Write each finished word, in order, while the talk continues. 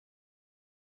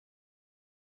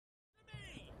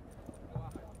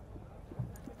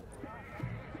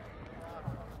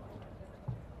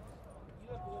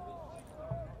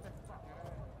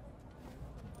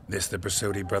This the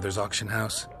Bersodi Brothers auction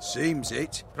house? Seems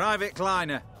it. Private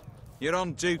Kleiner, you're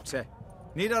on duty.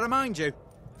 Need I remind you?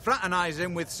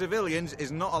 Fraternising with civilians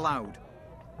is not allowed.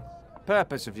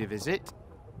 Purpose of your visit?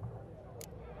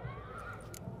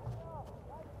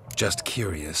 Just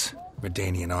curious.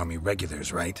 Redanian Army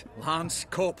regulars, right? Lance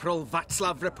Corporal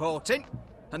Václav reporting.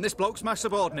 And this bloke's my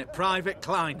subordinate, Private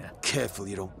Kleiner. Careful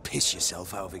you don't piss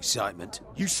yourself out of excitement.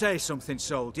 You say something,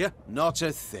 soldier? Not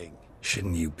a thing.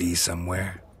 Shouldn't you be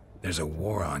somewhere? There's a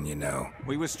war on, you know.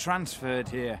 We was transferred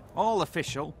here. All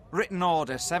official. Written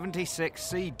order 76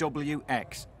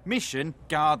 CWX. Mission,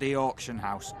 guard the auction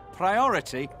house.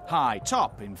 Priority, high.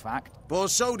 Top, in fact.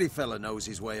 Borsodi fella knows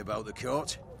his way about the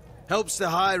court. Helps the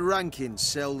high-ranking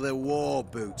sell their war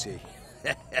booty.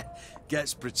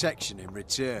 Gets protection in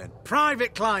return.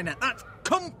 Private Kleiner, that's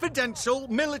confidential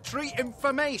military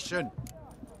information.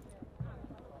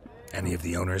 Any of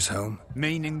the owners home?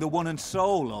 Meaning the one and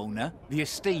sole owner, the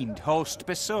esteemed host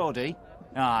Bersodi?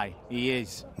 Aye, he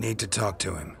is. Need to talk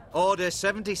to him. Order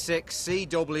 76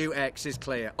 CWX is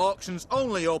clear. Auctions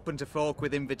only open to folk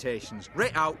with invitations.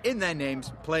 Writ out in their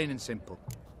names, plain and simple.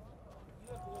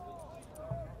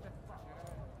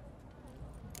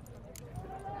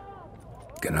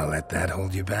 Gonna let that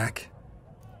hold you back?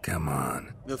 Come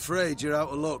on. Afraid you're out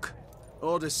of luck.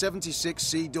 Order 76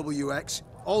 CWX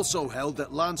also held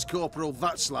that Lance Corporal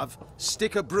Václav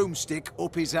stick a broomstick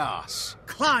up his arse.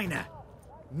 Kleiner,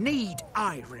 need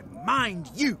I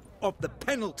remind you of the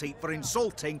penalty for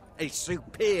insulting a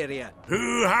superior?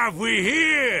 Who have we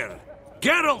here?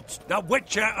 Geralt, the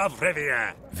Witcher of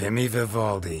Rivia. Vimy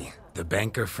Vivaldi, the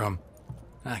banker from...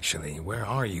 Actually, where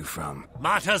are you from?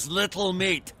 Matters little,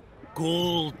 mate.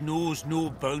 Gold knows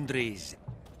no boundaries.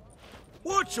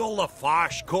 What's all the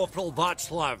fash, Corporal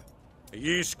Václav? Are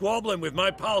you squabbling with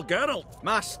my pal Geralt?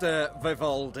 Master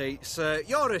Vivaldi, sir,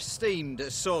 your esteemed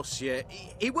associate,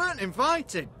 he weren't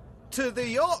invited to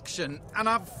the auction, and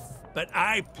I've... But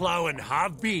I plough and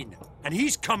have been, and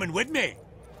he's coming with me.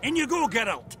 In you go,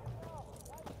 Geralt.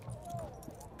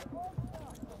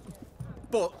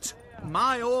 But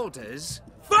my orders...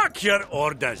 Fuck your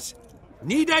orders.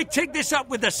 Need I take this up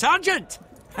with the sergeant?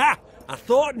 Ha! I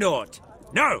thought not.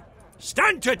 Now,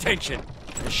 stand to attention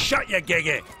and shut your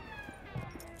giggy.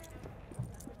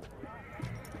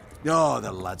 Oh,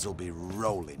 the lads will be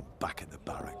rolling back at the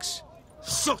barracks.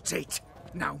 Sut it!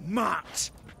 Now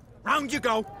march! Round you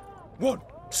go! 1,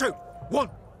 2, 1,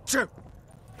 2!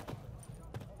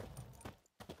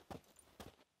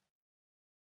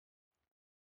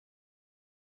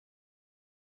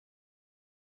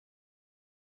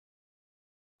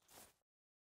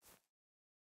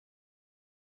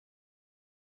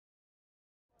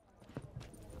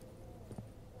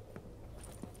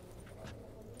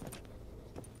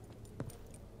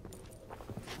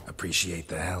 Appreciate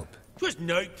the help. 'Twas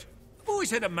nowt. I've always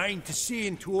had a mind to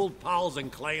seeing to old pals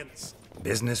and clients.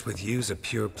 Business with you's a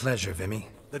pure pleasure, Vimy.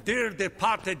 The dear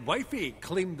departed wifey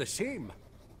claimed the same.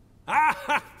 Ah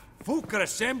ha! Folk are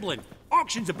assembling.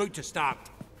 Auction's about to start.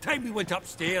 Time we went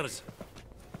upstairs.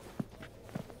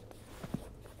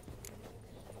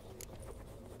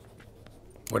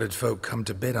 What did folk come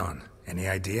to bid on? Any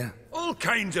idea? All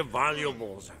kinds of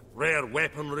valuables. Rare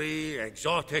weaponry,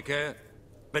 exotica.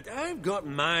 But I've got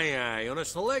my eye on a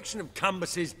selection of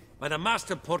canvases by the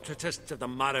master portraitists of the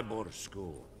Maribor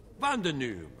School. Van de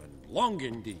Noob and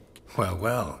Longendijk. Well,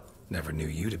 well. Never knew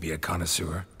you to be a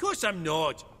connoisseur. Of course I'm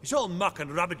not. It's all muck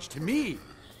and rubbish to me.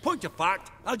 Point of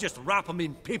fact, I'll just wrap 'em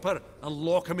in paper and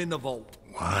lock 'em in the vault.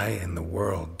 Why in the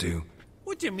world do...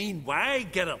 What do you mean, why,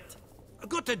 Geralt? I've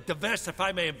got to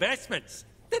diversify my investments,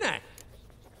 didn't I?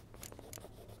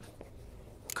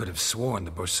 Could have sworn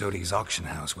the Borsodi's auction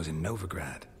house was in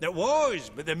Novigrad. It was,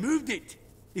 but they moved it.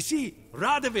 You see,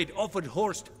 Radovid offered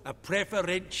Horst a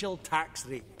preferential tax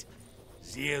rate.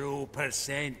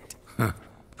 0%. Huh.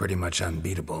 Pretty much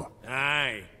unbeatable.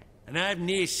 Aye. And I've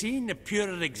nae seen a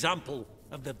purer example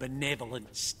of the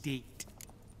benevolent state.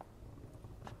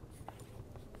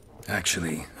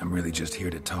 Actually, I'm really just here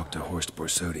to talk to Horst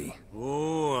Borsodi.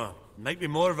 Oh, might be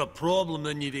more of a problem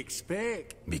than you'd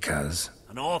expect. Because?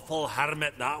 An awful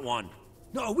hermit, that one.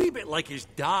 Not a wee bit like his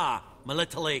da, my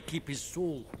little keep his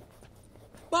soul.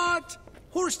 But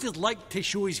Horst is like to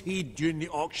show his head during the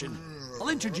auction. I'll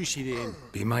introduce you to him.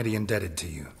 Be mighty indebted to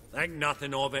you. Think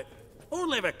nothing of it.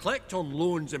 Only ever collect on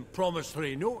loans and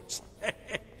promissory notes.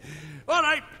 All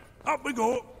right, up we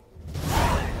go.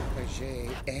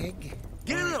 Egg.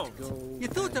 Geralt, you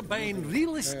thought of buying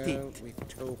real estate.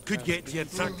 Could get you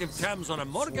attractive terms on a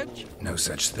mortgage. No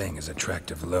such thing as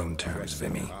attractive loan terms,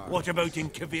 Vimy. What about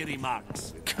in Kaviri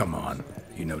marks? Come on.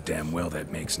 You know damn well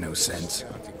that makes no sense.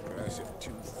 Starting price of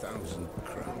 2,000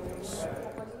 crowns. us.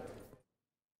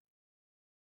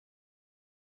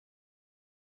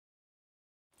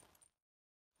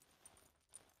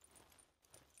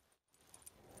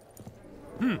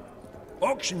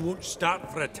 Auction won't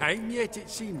start for a time yet, it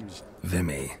seems.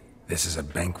 Vimy, this is a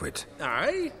banquet.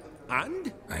 Aye?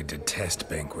 And? I detest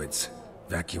banquets.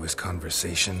 Vacuous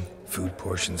conversation, food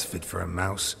portions fit for a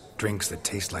mouse, drinks that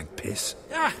taste like piss.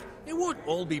 Ah, it won't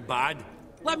all be bad.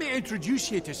 Let me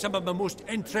introduce you to some of my most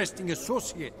interesting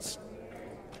associates.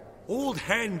 Old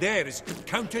hen there is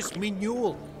Countess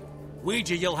Mignole.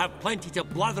 Wager you'll have plenty to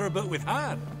blather about with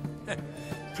her.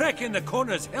 Trek in the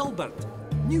corner's Hilbert.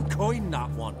 New coin,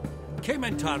 that one. Came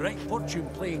into a right fortune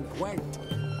playing Gwent.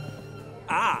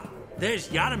 Ah, there's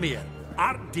Yarmir,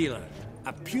 art dealer.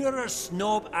 A purer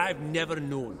snob I've never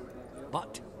known.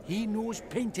 But he knows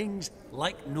paintings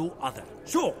like no other.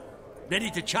 So, ready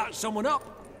to chat someone up?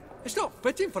 It's not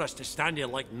fitting for us to stand here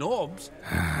like knobs.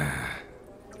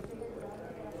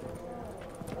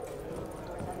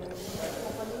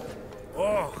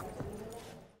 Oh.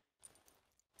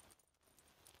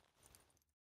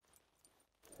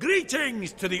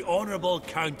 Greetings to the Honourable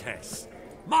Countess.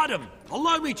 Madam,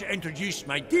 allow me to introduce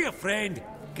my dear friend,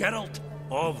 Geralt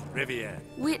of Rivia.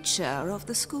 Witcher of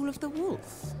the School of the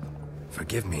Wolf.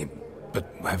 Forgive me,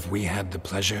 but have we had the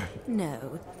pleasure?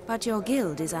 No, but your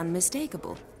guild is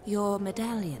unmistakable. Your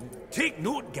medallion. Take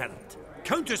note, Geralt.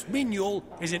 Countess Mignole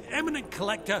is an eminent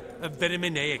collector of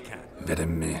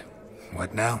Vitaminaica.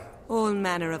 What now? All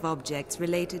manner of objects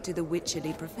related to the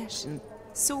witcherly profession.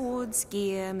 Swords,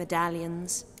 gear,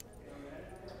 medallions.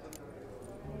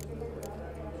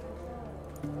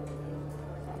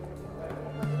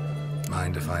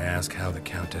 Mind if I ask how the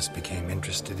Countess became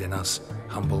interested in us,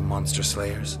 humble monster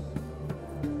slayers?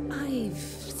 I've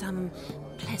some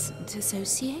pleasant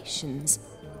associations,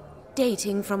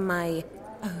 dating from my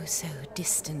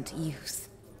oh-so-distant youth.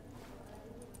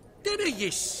 Dinna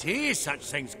ye say such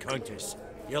things, Countess?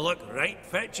 You look right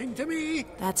fetching to me.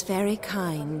 That's very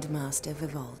kind, Master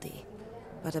Vivaldi.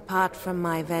 But apart from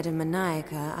my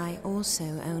Vitaminaica, I also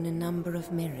own a number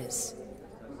of mirrors.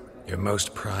 Your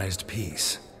most prized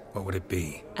piece, what would it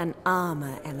be? An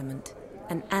armor element.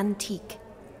 An antique.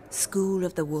 School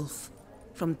of the Wolf.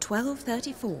 From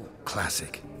 1234.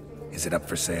 Classic. Is it up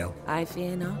for sale? I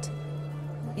fear not.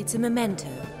 It's a memento.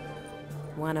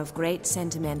 One of great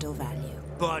sentimental value.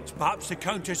 But perhaps the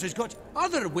Countess has got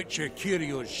other Witcher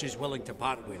curios she's willing to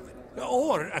part with.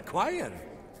 Or acquire.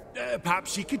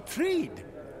 Perhaps she could trade.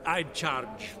 I'd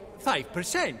charge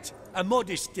 5%. A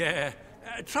modest,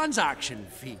 transaction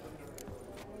fee.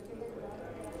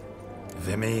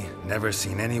 Vimy, never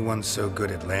seen anyone so good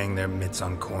at laying their mitts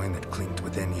on coin that clinked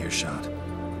within earshot.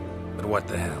 But what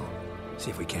the hell?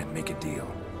 See if we can't make a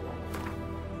deal.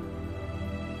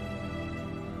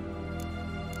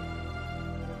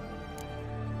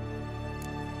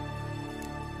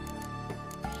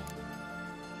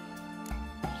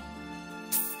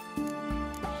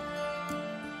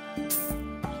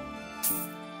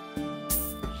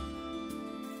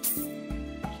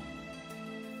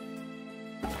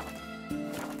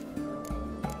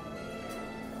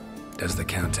 Does the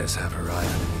Countess have her eye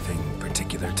on anything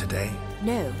particular today?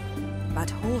 No,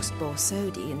 but Horst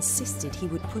Borsodi insisted he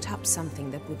would put up something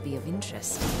that would be of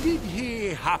interest. Did he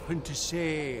happen to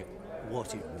say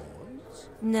what it was?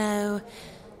 No.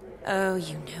 Oh,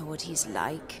 you know what he's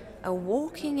like. A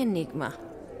walking enigma.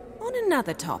 On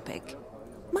another topic.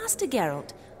 Master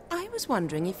Geralt, I was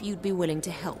wondering if you'd be willing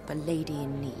to help a lady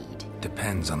in need.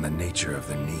 Depends on the nature of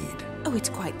the need. Oh, it's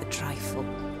quite the trifle.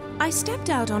 I stepped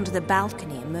out onto the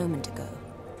balcony a moment ago.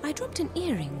 I dropped an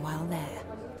earring while there.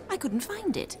 I couldn't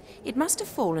find it. It must have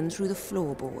fallen through the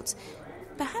floorboards.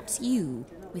 Perhaps you,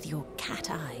 with your cat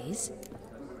eyes...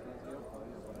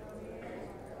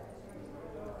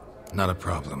 Not a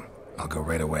problem. I'll go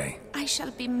right away. I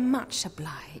shall be much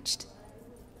obliged.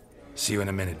 See you in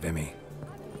a minute, Vimy.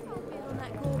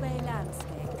 That gourmet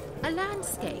landscape. A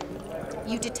landscape?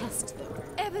 You detest them.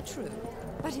 Ever true.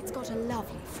 But it's got a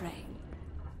lovely frame.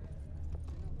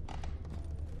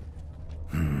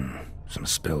 Some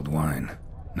spilled wine.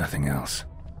 Nothing else.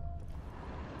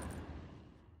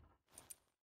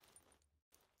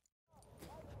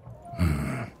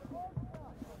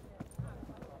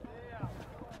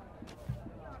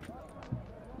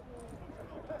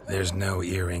 There's no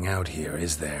earring out here,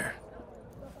 is there?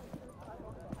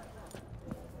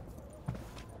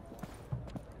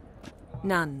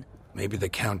 None. Maybe the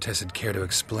Countess would care to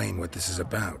explain what this is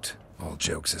about, all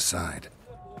jokes aside.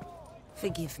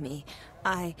 Forgive me.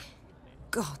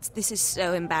 God, this is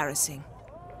so embarrassing.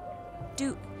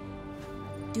 Do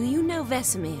you know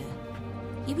Vesemir?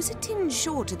 He was a tinge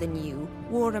shorter than you,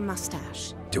 wore a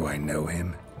mustache. Do I know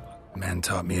him? Man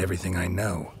taught me everything I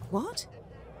know. What?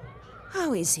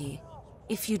 How is he,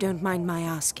 if you don't mind my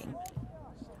asking?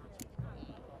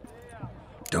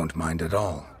 Don't mind at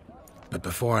all. But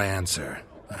before I answer,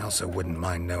 I also wouldn't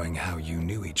mind knowing how you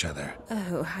knew each other.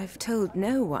 Oh, I've told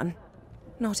no one.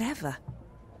 Not ever.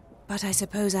 But I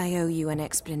suppose I owe you an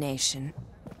explanation.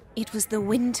 It was the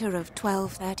winter of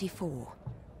 1234.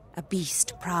 A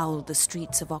beast prowled the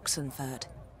streets of Oxenford.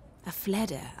 A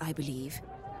fledder, I believe.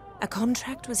 A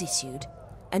contract was issued,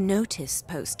 a notice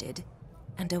posted,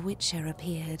 and a witcher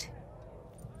appeared.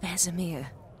 Vesemir.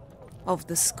 Of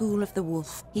the School of the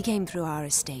Wolf. He came through our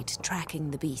estate, tracking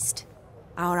the beast.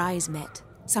 Our eyes met.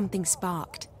 Something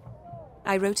sparked.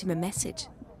 I wrote him a message,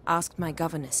 asked my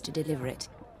governess to deliver it.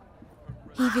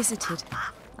 He visited,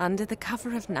 under the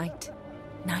cover of night,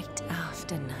 night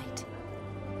after night.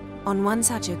 On one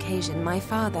such occasion, my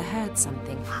father heard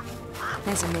something.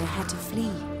 Vesemir had to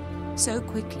flee. So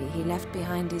quickly he left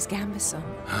behind his gambeson.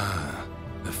 Ah,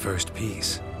 the first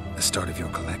piece. The start of your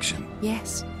collection.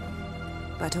 Yes,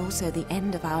 but also the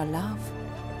end of our love.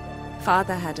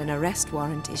 Father had an arrest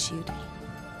warrant issued,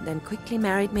 then quickly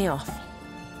married me off.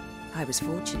 I was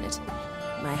fortunate.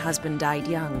 My husband died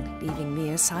young, leaving me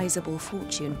a sizable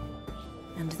fortune.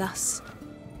 And thus,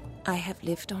 I have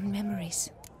lived on memories.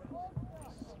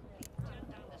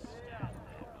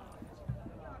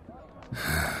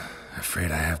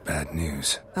 Afraid I have bad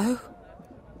news. Oh?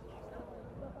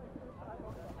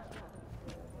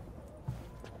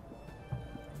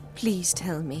 Please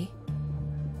tell me,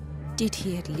 did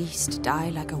he at least die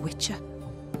like a witcher?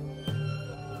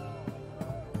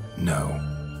 No.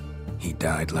 He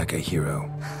died like a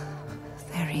hero.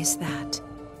 There is that.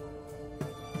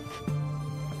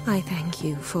 I thank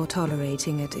you for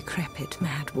tolerating a decrepit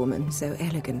madwoman so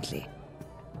elegantly.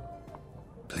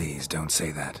 Please don't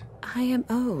say that. I am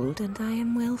old and I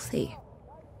am wealthy.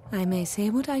 I may say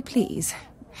what I please.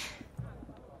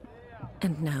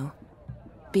 And now,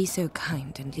 be so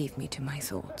kind and leave me to my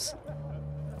thoughts.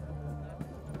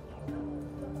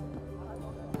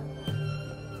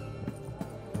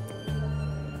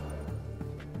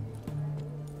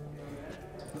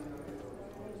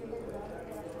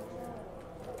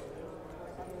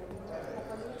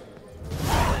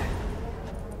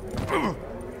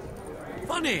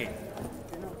 Funny!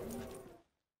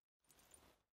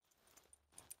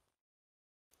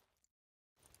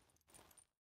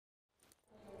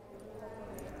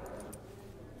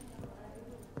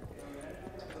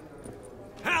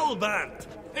 Halbert!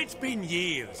 It's been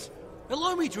years.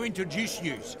 Allow me to introduce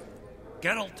yous.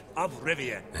 Geralt of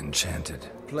Rivia. Enchanted.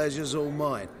 Pleasure's all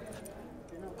mine.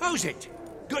 How's it?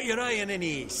 Got your eye on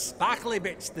any sparkly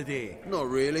bits today? Not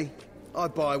really. I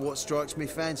buy what strikes me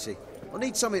fancy. I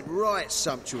need something right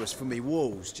sumptuous for me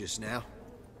walls just now.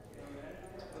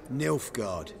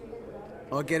 Nilfgaard.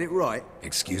 I get it right?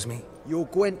 Excuse me? Your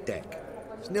Gwent deck.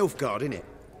 It's Nilfgaard, innit?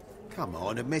 Come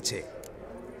on, admit it.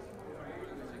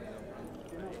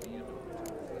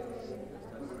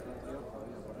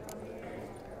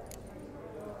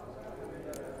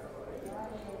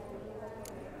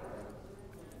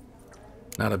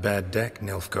 Not a bad deck,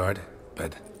 Nilfgaard,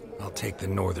 but I'll take the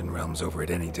Northern Realms over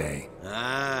it any day.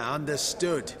 Ah,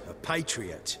 understood. A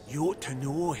patriot. You ought to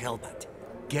know, Halbert.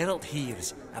 Geralt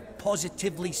here's a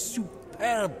positively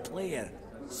superb player.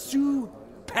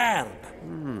 Superb!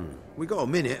 We got a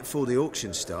minute before the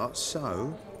auction starts,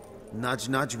 so... Nudge,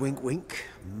 nudge, wink, wink.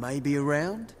 Maybe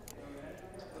around?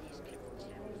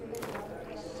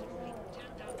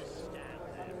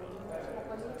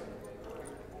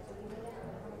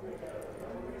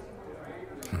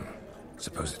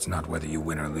 Suppose it's not whether you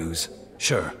win or lose.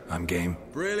 Sure, I'm game.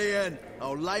 Brilliant.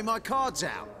 I'll lay my cards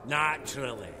out.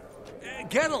 Naturally.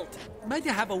 Geralt, might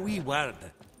I have a wee word?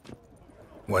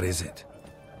 What is it?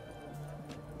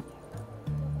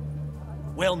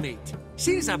 Well, mate,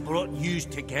 seeing as I brought yous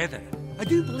together, I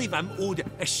do believe I'm owed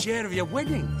a share of your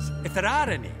winnings, if there are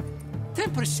any.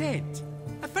 10%.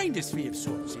 A finder's fee of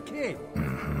sorts, okay?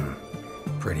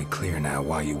 Pretty clear now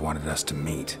why you wanted us to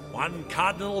meet. One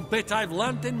cardinal bit I've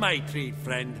learnt in my trade,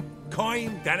 friend.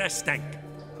 Coin dinna stink.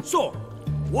 So,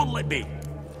 what'll it be?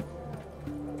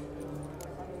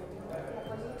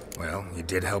 Well, you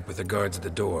did help with the guards at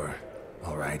the door.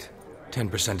 All right.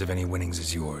 10% of any winnings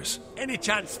is yours. Any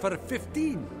chance for a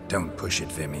 15? Don't push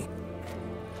it, Vimy.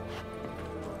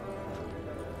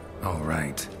 All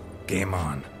right. Game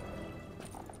on.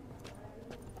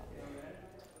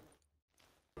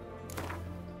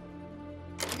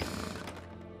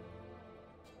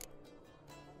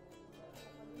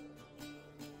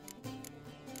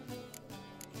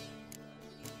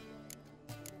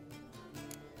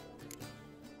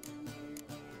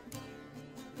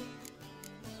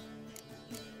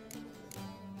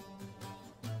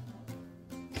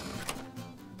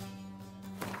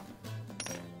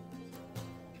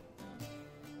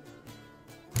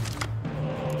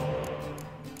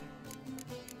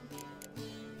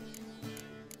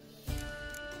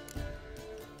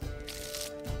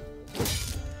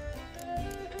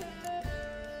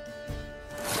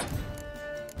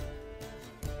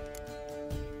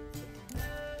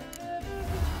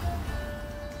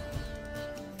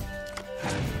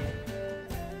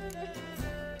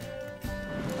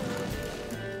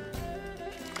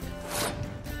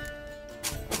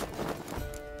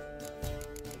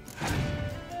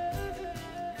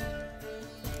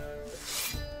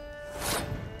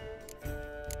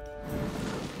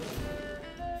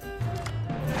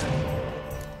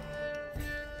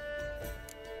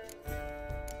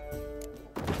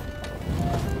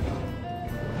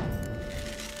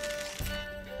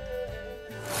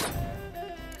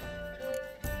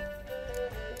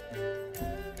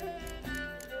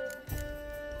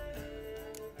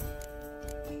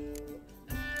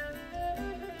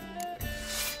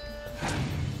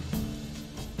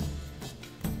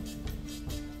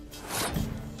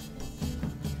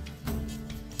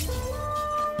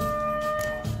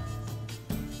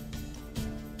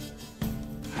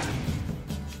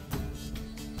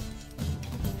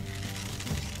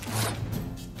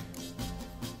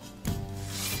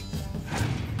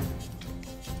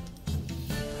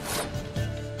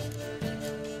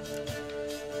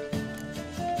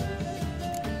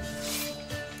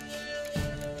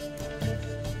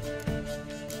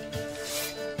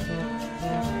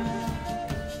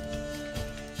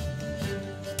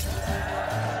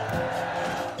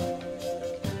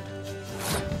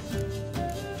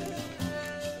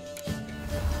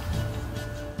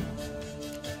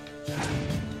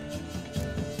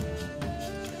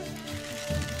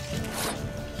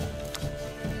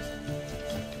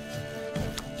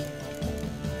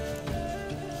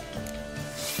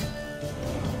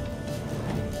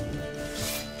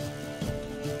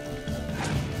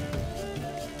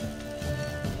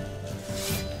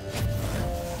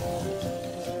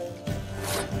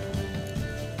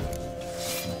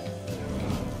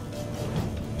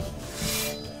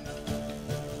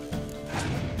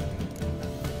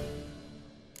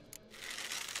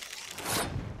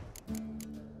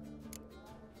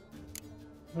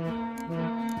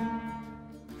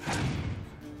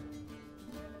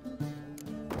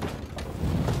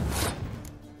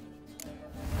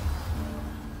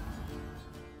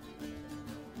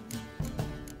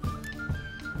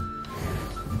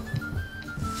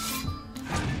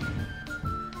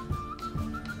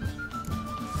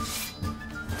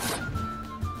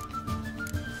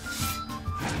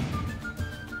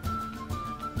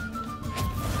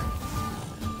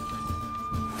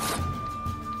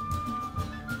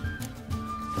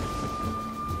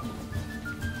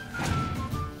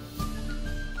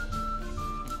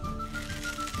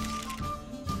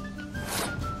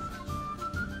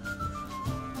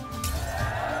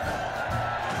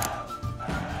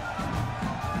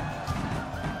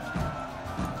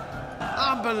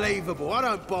 Unbelievable, I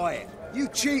don't buy it. You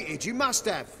cheated, you must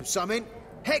have. Something.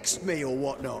 Hexed me or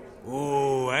whatnot.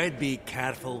 Oh, I'd be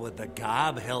careful with the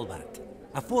gab, Hilbert.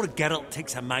 Afore Geralt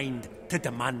takes a mind to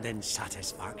demanding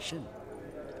satisfaction.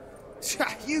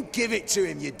 You give it to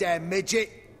him, you damn midget.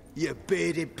 You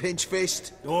bearded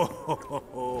pinchfist.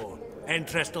 Oh,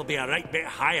 interest will be a right bit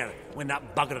higher when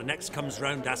that bugger next comes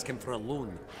round asking for a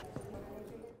loan.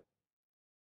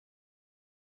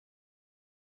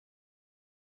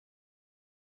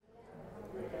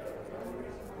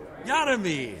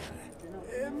 Yaramir,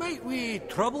 might we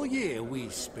trouble ye a wee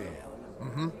spell?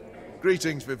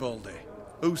 Greetings, Vivaldi.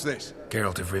 Who's this?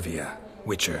 Geralt of Rivia,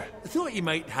 Witcher. I thought you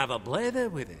might have a blether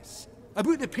with us.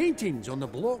 About the paintings on the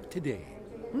block today.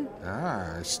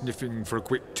 Sniffing for a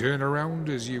quick turnaround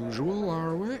as usual,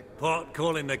 are we? Pot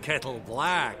calling the kettle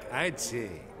black, I'd say.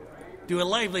 Do a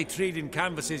lively trade in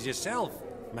canvases yourself,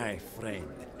 my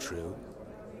friend. True.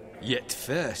 Yet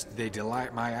first they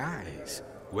delight my eyes,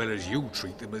 whereas you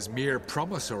treat them as mere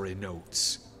promissory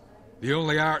notes. The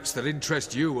only arts that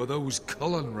interest you are those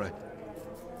culinary.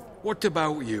 What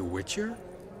about you, Witcher?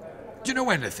 Do you know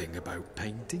anything about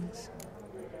paintings?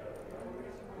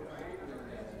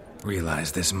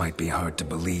 Realize this might be hard to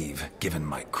believe, given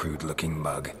my crude-looking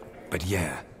mug. But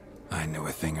yeah, I know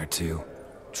a thing or two.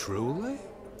 Truly?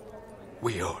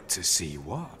 We ought to see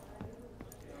what.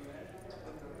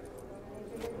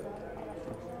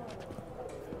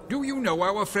 Do you know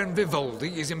our friend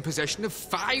Vivaldi is in possession of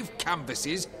 5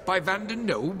 canvases by Van der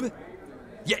Nobe?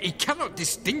 Yet he cannot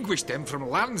distinguish them from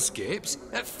landscapes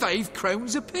at 5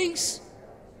 crowns apiece.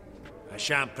 I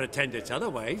shan't pretend it's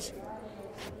otherwise.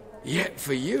 Yet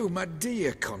for you, my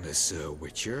dear connoisseur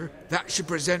Witcher, that should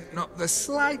present not the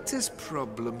slightest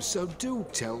problem, so do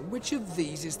tell which of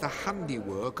these is the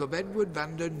handiwork of Edward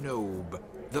van der Nobe,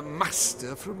 the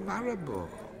master from Maribor.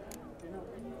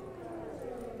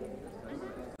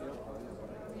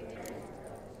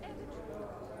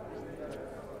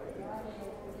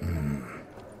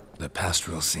 The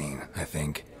pastoral scene, I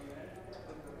think.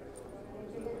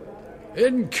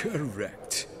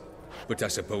 Incorrect. But I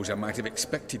suppose I might have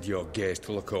expected your gaze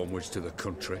to look onwards to the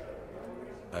country.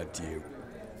 Adieu.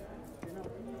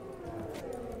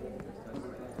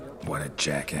 What a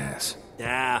jackass.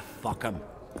 Ah, fuck him.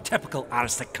 Typical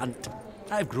aristocrat cunt.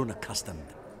 I've grown accustomed.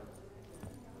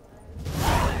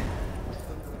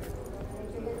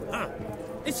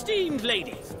 Esteemed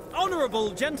ladies,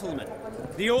 honourable gentlemen,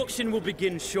 the auction will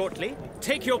begin shortly.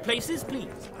 Take your places, please.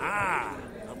 Ah,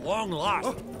 at long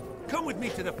last. Come with me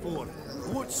to the fore.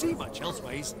 I won't see much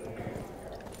elsewise.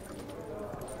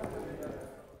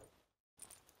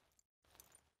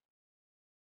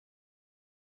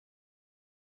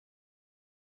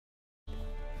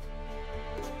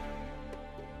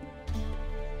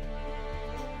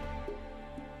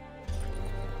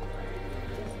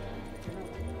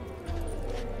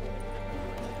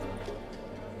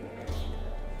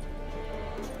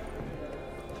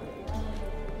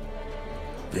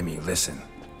 Vimy, listen.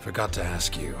 Forgot to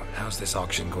ask you, how's this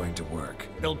auction going to work?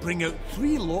 They'll bring out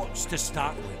 3 lots to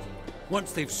start with.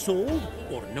 Once they've sold,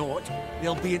 or not,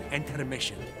 there'll be an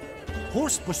intermission.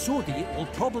 Horse Bosodi will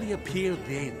probably appear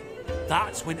then.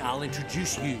 That's when I'll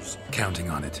introduce yous.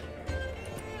 Counting on it.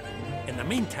 In the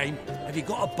meantime, have you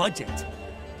got a budget?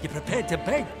 You prepared to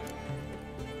beg?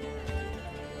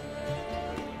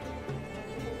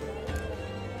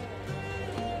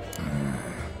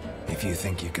 If you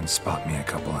think you can spot me a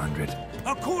couple hundred.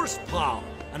 Of course, pal,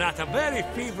 and at a very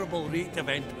favourable rate of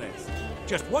interest.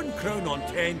 Just 1 crown on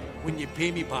 10 when you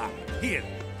pay me back. Here,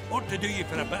 ought to do you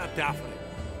for a bit of daffodil.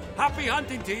 Happy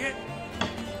hunting to you.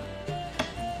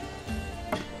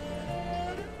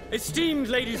 Esteemed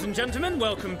ladies and gentlemen,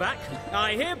 welcome back.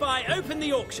 I hereby open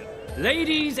the auction.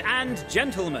 Ladies and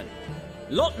gentlemen,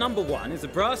 lot number 1 is a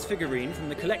brass figurine from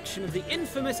the collection of the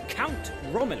infamous Count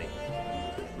Romilly.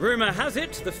 Rumour has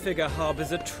it the figure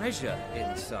harbours a treasure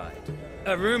inside.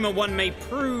 A rumour one may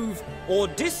prove or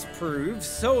disprove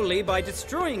solely by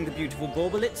destroying the beautiful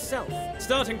bauble itself.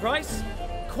 Starting price?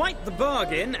 Quite the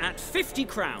bargain at 50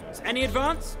 crowns. Any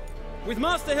advance? With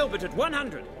Master Hilbert at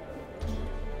 100.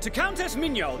 To Countess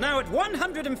Mignol, now at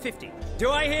 150. Do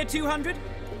I hear 200?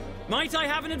 Might I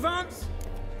have an advance?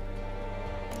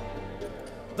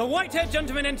 The white-haired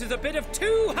gentleman enters a bid of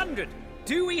 200.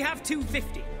 Do we have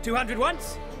 250? 200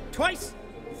 once? Twice?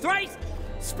 Thrice?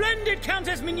 Splendid!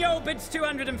 Countess Mignol bids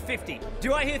 250.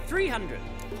 Do I hear 300?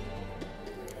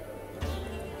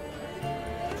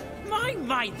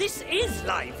 My, this is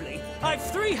lively. I've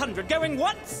 300 going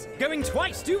once, going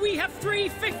twice. Do we have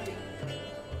 350?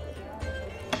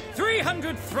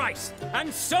 300 thrice,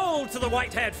 and sold to the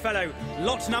white-haired fellow.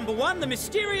 Lot number 1, the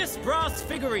mysterious brass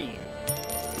figurine.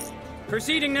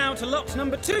 Proceeding now to lot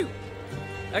number 2.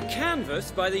 A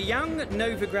canvas by the young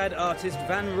Novigrad artist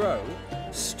Van Rohe,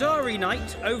 Starry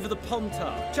Night over the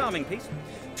Pontar. Charming piece.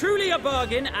 Truly a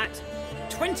bargain at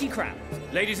 20 crowns.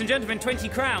 Ladies and gentlemen, 20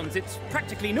 crowns, it's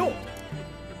practically naught.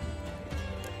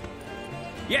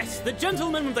 Yes, the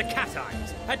gentleman with the cat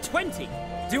eyes at 20.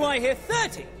 Do I hear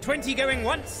 30? 20 going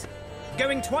once,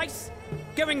 going twice,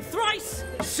 going thrice.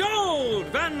 Sold!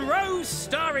 Van Rohe's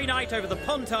Starry Night over the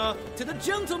Pontar to the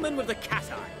gentleman with the cat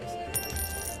eyes.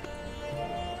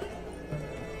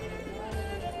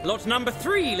 Lot number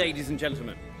 3, ladies and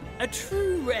gentlemen. A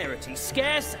true rarity,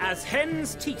 scarce as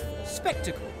hen's teeth.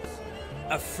 Spectacles.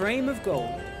 A frame of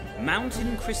gold,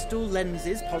 mountain crystal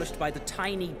lenses polished by the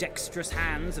tiny dexterous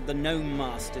hands of the gnome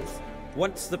masters.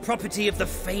 Once the property of the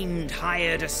famed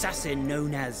hired assassin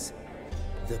known as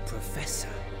the Professor.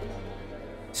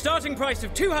 Starting price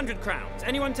of 200 crowns.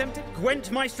 Anyone tempted?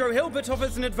 Gwent Maestro Hilbert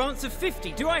offers an advance of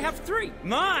 50. Do I have 3?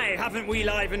 My, haven't we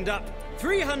livened up?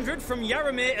 300 from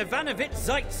Yaromir Ivanovich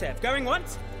Zaitsev. Going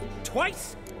once?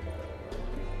 Twice?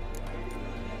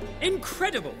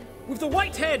 Incredible! With the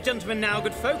white-haired gentleman now,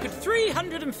 good folk, at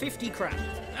 350 crowns.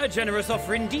 A generous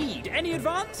offer indeed. Any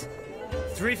advance?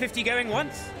 350 going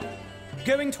once?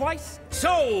 Going twice?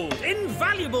 Sold!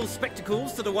 Invaluable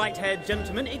spectacles to the white-haired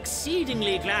gentleman.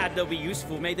 Exceedingly glad they'll be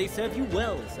useful. May they serve you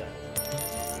well, sir.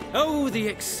 Oh, the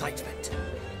excitement.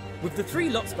 With the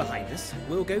 3 lots behind us,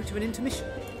 we'll go to an intermission.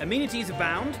 Amenities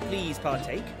abound. Please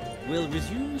partake. We'll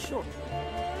resume shortly.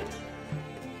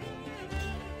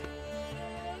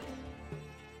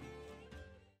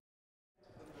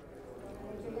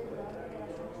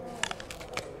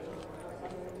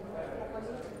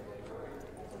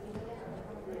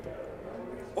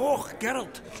 Oh,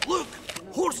 Geralt, look!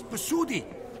 Horst Basudi!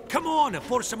 Come on,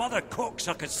 before some other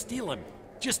cocksuckers steal him.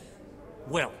 Just,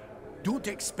 well, don't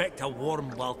expect a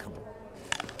warm welcome.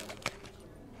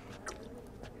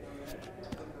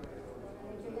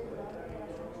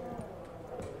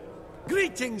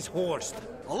 Greetings, Horst.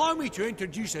 Allow me to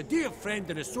introduce a dear friend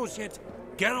and associate,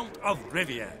 Geralt of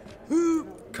Rivia, who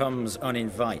comes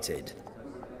uninvited.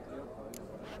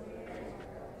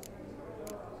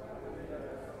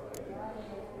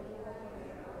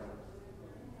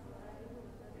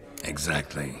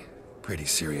 Exactly. Pretty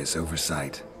serious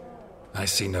oversight. I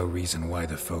see no reason why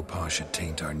the faux pas should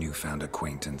taint our newfound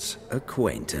acquaintance.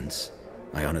 Acquaintance?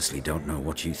 I honestly don't know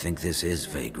what you think this is,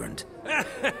 Vagrant.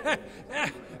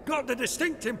 Got the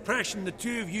distinct impression the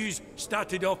two of yous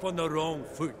started off on the wrong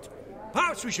foot.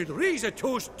 Perhaps we should raise a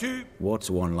toast to... What's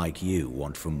one like you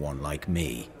want from one like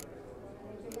me?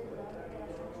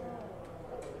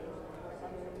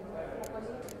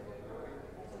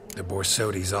 The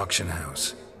Borsodi's auction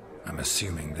house. I'm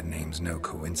assuming the name's no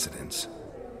coincidence.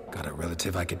 Got a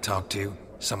relative I could talk to?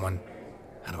 Someone,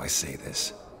 how do I say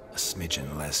this? A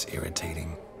smidgen less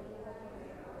irritating?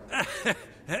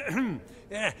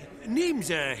 Name's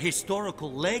a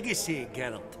historical legacy,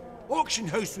 Geralt. Auction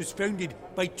house was founded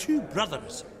by 2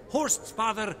 brothers, Horst's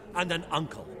father and an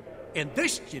uncle. In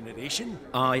this generation...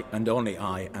 I, and only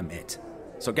I, am it.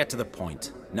 So get to the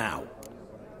point, now.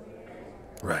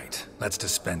 Right, let's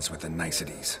dispense with the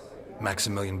niceties.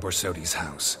 Maximilian Borsodi's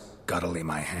house. Gotta lay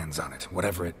my hands on it,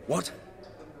 whatever it... What?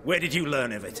 Where did you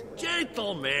learn of it?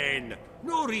 Gentlemen,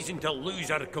 no reason to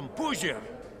lose our composure.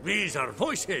 Raise our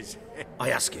voices. I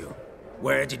ask you,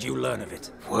 where did you learn of it?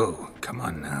 Whoa, come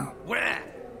on now. Where?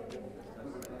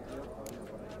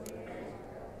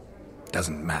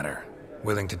 Doesn't matter.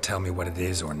 Willing to tell me what it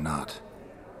is or not.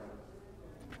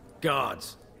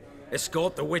 Guards,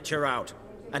 escort the Witcher out.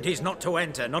 And he's not to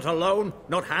enter, not alone,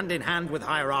 not hand in hand with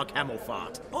Hierarch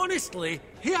Hammelfart. Honestly,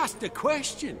 he asked a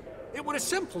question. It were a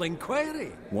simple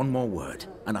inquiry. One more word,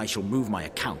 and I shall move my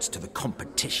accounts to the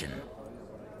competition.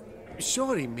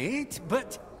 Sorry, mate,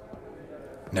 but...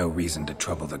 No reason to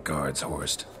trouble the guards,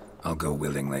 Horst. I'll go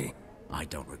willingly. I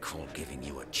don't recall giving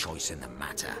you a choice in the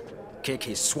matter. Kick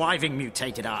his swiving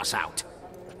mutated ass out.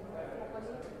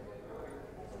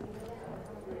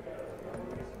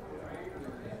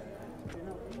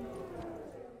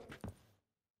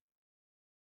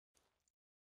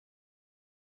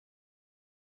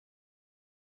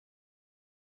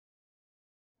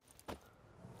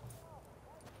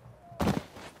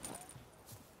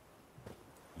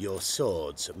 Your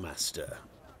swords, Master.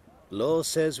 Law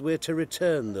says we're to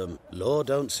return them. Law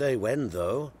don't say when,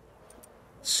 though.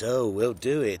 So we'll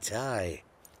do it, aye.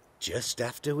 Just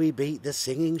after we beat the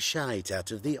singing shite out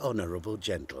of the honourable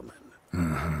gentleman.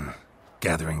 Mm-hmm.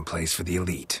 Gathering place for the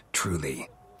elite, truly.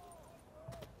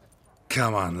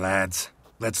 Come on, lads.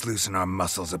 Let's loosen our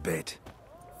muscles a bit.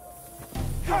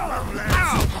 Come on,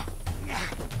 lads!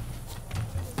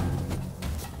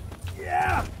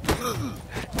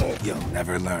 You'll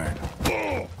never learn.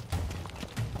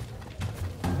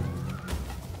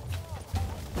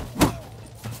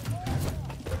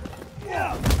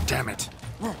 Damn it.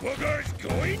 Bugger's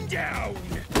going down!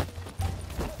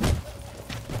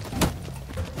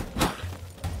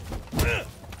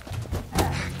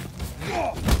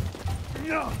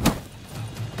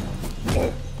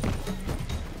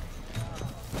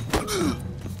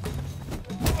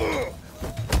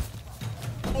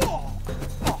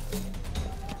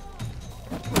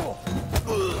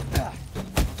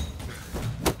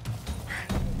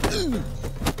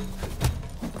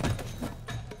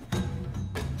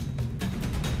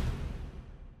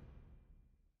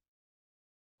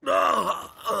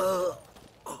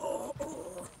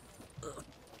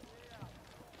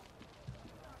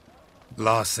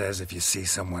 Law says if you see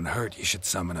someone hurt, you should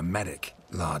summon a medic.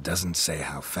 Law doesn't say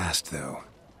how fast, though,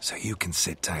 so you can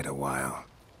sit tight a while.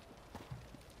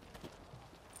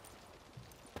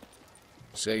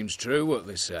 Seems true what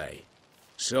they say.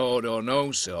 Sword or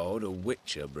no sword, a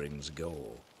witcher brings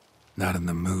gore. Not in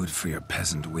the mood for your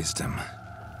peasant wisdom.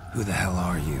 Who the hell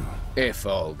are you? If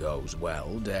all goes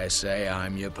well, dare say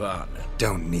I'm your partner.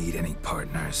 Don't need any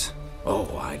partners.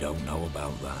 Oh, I don't know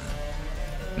about that.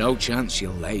 No chance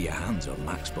you'll lay your hands on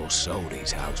Max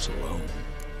Borsodi's house alone.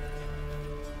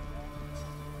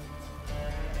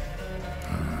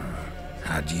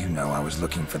 How do you know I was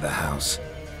looking for the house?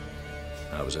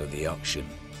 I was at the auction.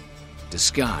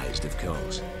 Disguised, of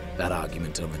course. That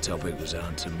argument on the topic was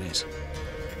hard to miss.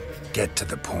 Get to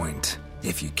the point,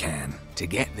 if you can. To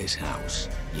get this house,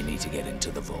 you need to get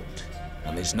into the vault.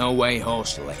 And there's no way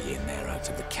Horst will let you in there out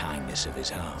of the kindness of his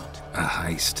heart. A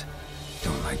heist?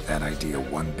 Don't like that idea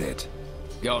one bit.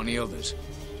 Got any others?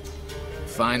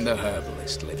 Find the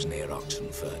herbalist lives near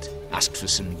Oxenfurt. Ask for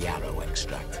some yarrow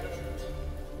extract.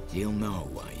 You'll know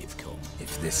why you've come.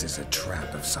 If this is a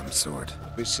trap of some sort.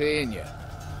 Be seeing you,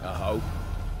 I hope.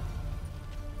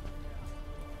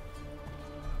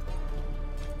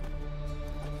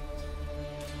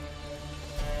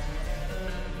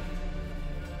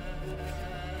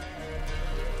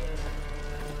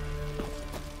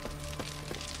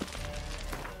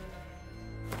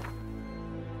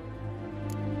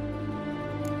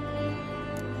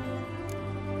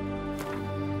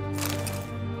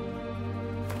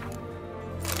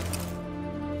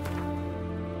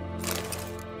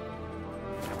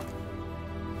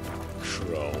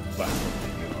 Crawl back to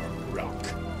your rock.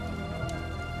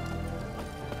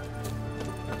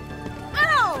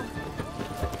 Ow!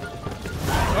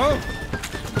 Oh!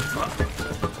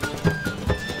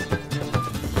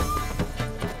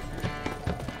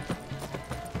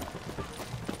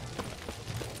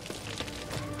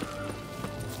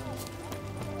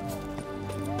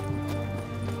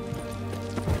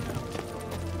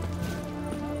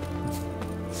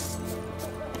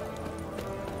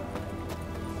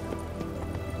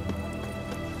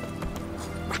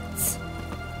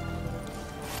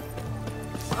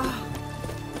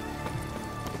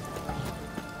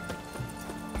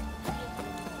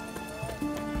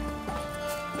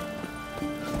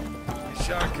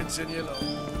 Shark continue along.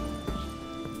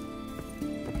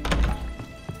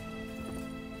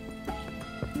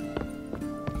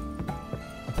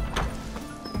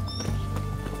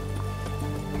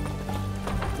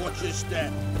 Watch your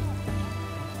step.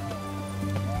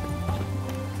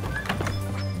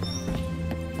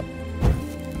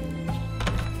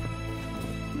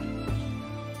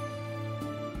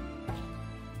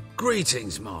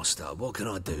 Greetings, Master. What can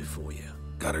I do for you?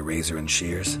 Got a razor and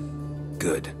shears?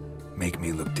 Good. Make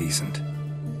me look decent.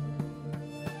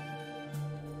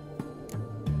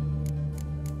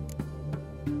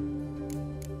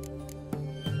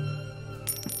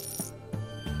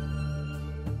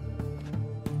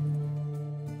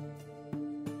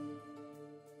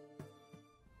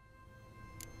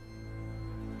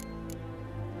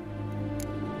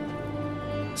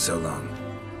 So long.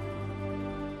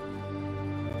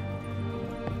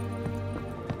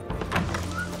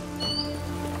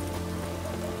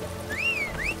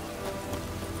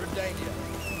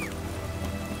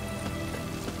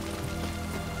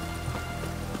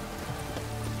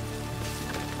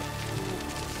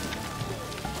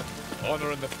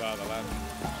 Honor in the fatherland.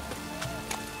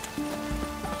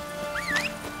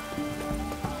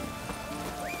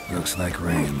 Looks like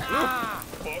rain.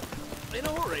 In a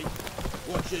hurry.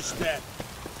 Watch your step.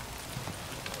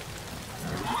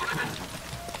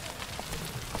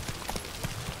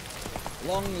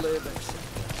 Long live it.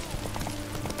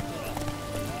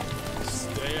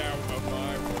 Stay out of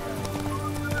my way.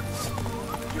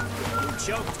 You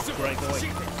choked, Grey Boy.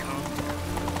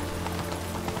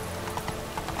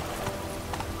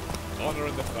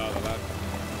 Honouring the fatherland.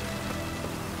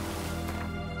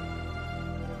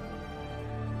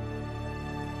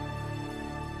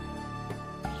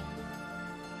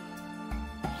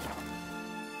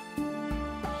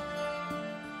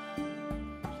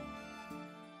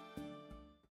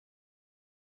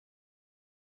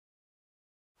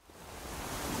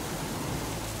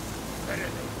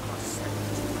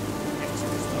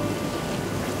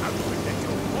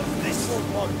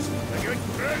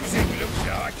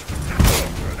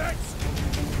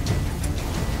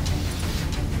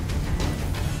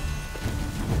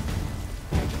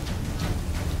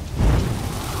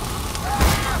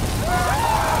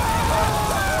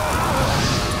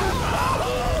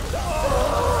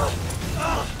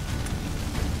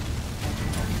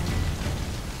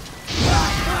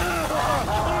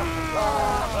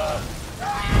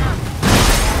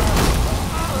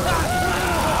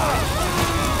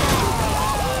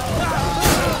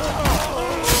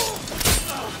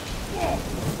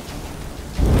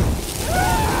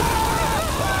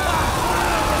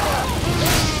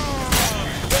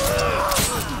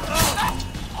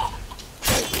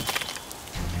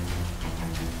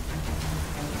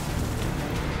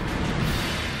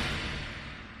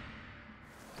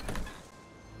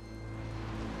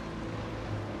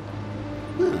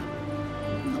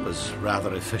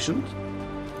 Rather efficient.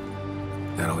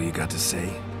 That all you got to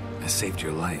say? I saved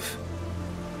your life.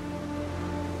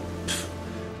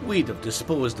 We'd have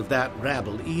disposed of that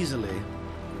rabble easily.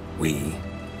 We?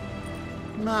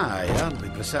 Aye, aren't we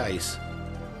precise?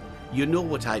 You know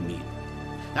what I mean.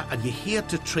 Now, are you here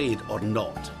to trade or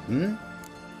not, hmm?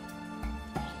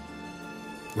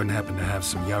 Wouldn't happen to have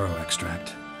some yarrow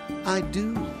extract. I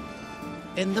do.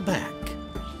 In the back.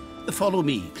 Follow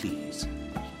me, please.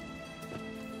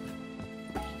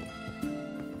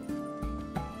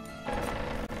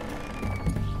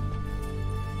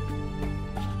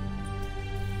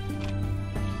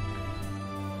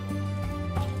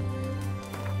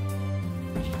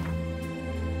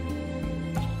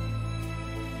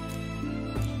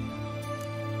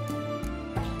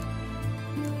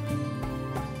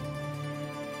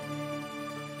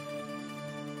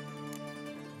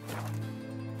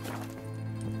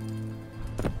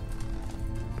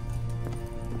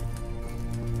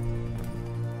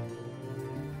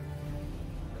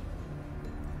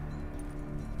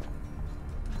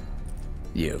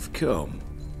 You've come.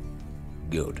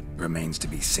 Good. Remains to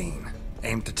be seen.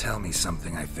 Aim to tell me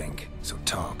something, I think. So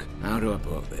talk. How do I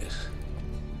put this?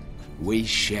 We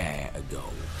share a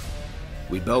goal.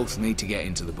 We both need to get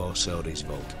into the Borsodi's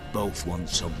vault. Both want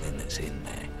something that's in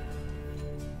there.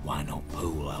 Why not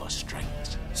pool our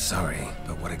strengths? Sorry,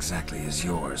 but what exactly is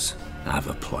yours? I have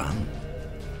a plan.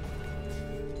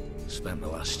 Spent the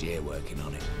last year working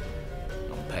on it.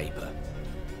 On paper.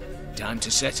 Time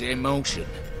to set it in motion.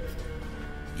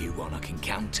 You one I can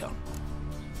count on.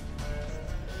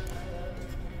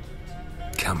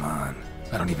 Come on.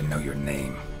 I don't even know your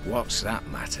name. What's that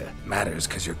matter? Matters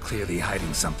because you're clearly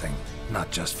hiding something.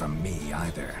 Not just from me,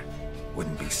 either.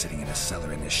 Wouldn't be sitting in a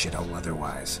cellar in this shithole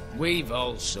otherwise. We've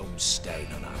all some stain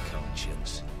on our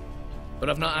conscience. But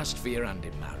I've not asked for your hand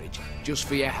in marriage, just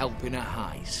for your help in a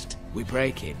heist. We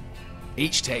break in,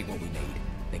 each take what we need,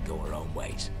 then go our own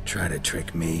ways. Try to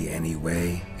trick me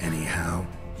anyway, anyhow,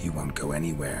 you won't go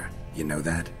anywhere. You know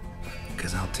that?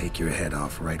 Because I'll take your head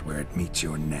off right where it meets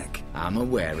your neck. I'm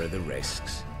aware of the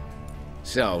risks.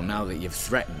 So, now that you've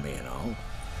threatened me and all,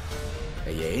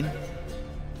 are you in?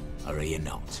 Or are you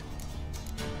not?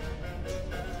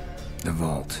 The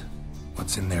vault.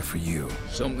 What's in there for you?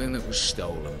 Something that was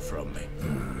stolen from me.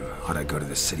 Ought I go to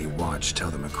the city watch, tell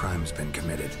them a crime's been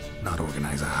committed, not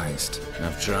organize a heist?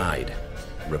 I've tried.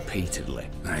 Repeatedly.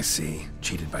 I see.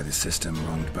 Cheated by the system,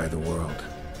 wronged by the world.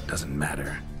 Doesn't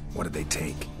matter. What did they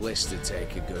take? List'd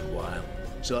take a good while.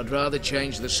 So I'd rather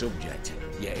change the subject.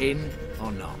 You in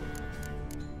or not?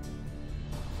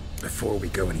 Before we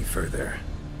go any further,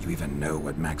 you even know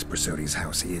what Max Borsodi's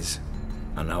house is?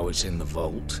 I know it's in the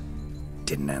vault.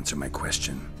 Didn't answer my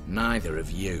question. Neither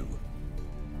of you.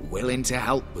 Willing to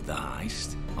help with the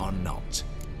heist, or not?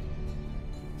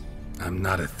 I'm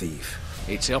not a thief.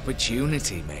 It's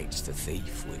opportunity makes the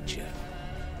thief, Witcher.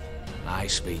 I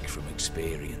speak from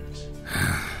experience.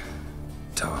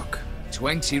 Talk.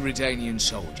 20 Redanian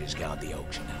soldiers guard the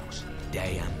auction house,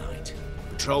 day and night.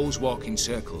 Patrols walk in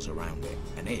circles around it,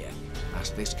 and here,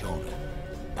 past this corner,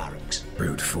 barracks.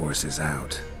 Brute force is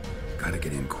out. Gotta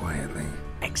get in quietly.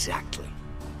 Exactly.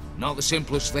 Not the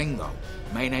simplest thing, though.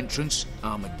 Main entrance,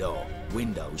 armored door.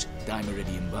 Windows,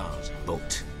 dimeridian bars.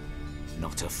 But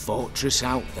not a fortress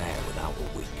out there without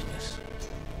a weakness.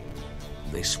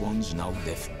 this one's no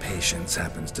different. Patience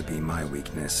happens to be my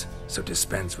weakness, so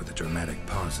dispense with the dramatic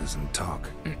pauses and talk.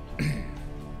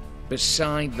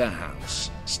 Beside the house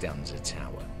stands a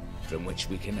tower, from which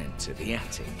we can enter the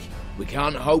attic. We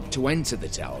can't hope to enter the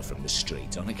tower from the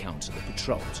street on account of the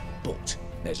patrols, but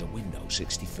there's a window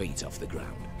 60 feet off the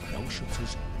ground. No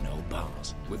shutters, no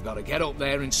bars. We've got to get up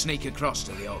there and sneak across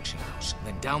to the auction house,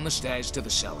 then down the stairs to the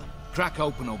cellar. Crack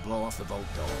open or blow off the vault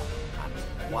door, and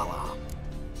voila!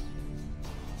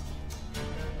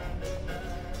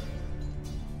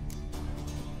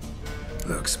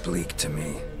 Looks bleak to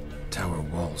me. Tower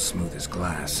wall smooth as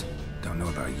glass. Don't know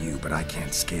about you, but I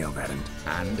can't scale that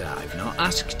And I've not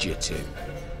asked you to.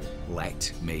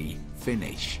 Let me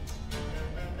finish.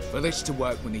 For this to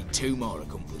work, we need 2 more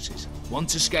accomplices. One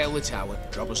to scale the tower,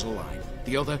 drop us a line.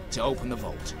 The other to open the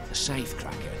vault, a safe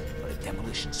cracker or a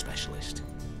demolition specialist.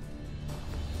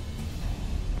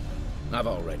 I've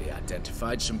already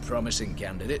identified some promising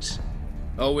candidates.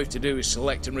 All we have to do is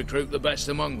select and recruit the best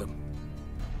among them.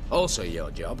 Also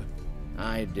your job.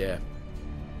 I'd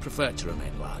prefer to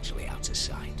remain largely out of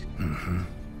sight.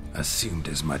 Assumed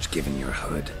as much given your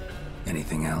hood.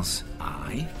 Anything else?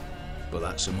 Aye, but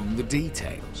that's among the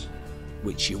details,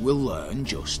 which you will learn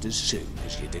just as soon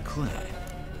as you declare.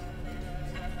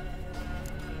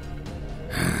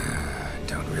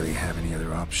 Don't really have any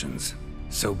other options.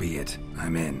 So be it,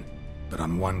 I'm in. But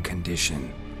on one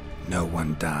condition. No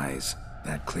one dies.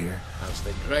 That clear? As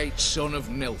the great son of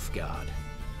Nilfgaard.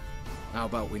 How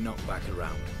about we knock back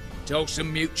around? Toast a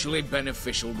mutually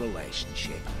beneficial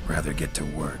relationship. Rather get to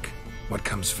work. What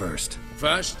comes first?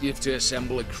 First, you have to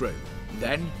assemble a crew.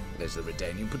 Then, there's the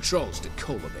Redanian patrols to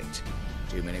cull a bit.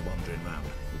 Too many wandering round.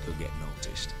 We could get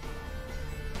noticed.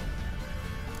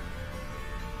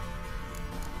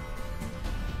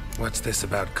 What's this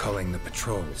about culling the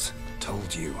patrols?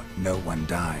 Told you, no one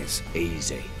dies.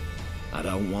 Easy. I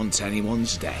don't want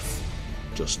anyone's death.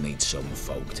 Just need some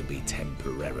folk to be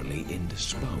temporarily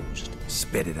indisposed.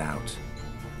 Spit it out.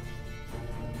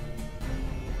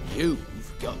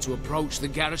 You've got to approach the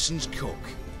garrison's cook.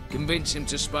 Convince him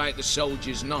to spike the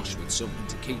soldiers' nosh with something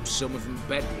to keep some of them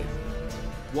bedridden.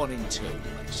 1 in 2,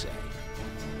 let's say.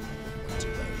 To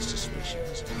raise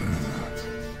suspicions.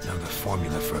 Know the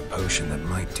formula for a potion that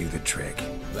might do the trick.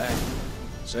 There.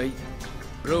 See?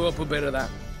 Brew up a bit of that.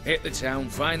 Hit the town,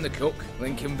 find the cook,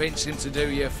 then convince him to do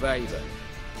you a favour.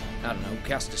 I don't know,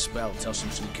 cast a spell, toss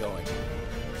him some coin.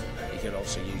 You could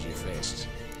also use your fists.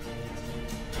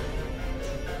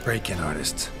 Break-in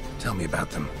artists. Tell me about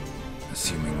them.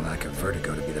 Assuming lack of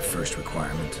vertigo to be the first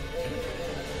requirement.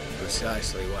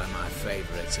 Precisely why my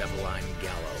favourite's Eveline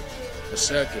Gallo. A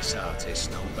circus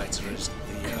artist, no better as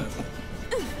the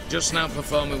just now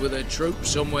performing with her troupe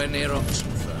somewhere near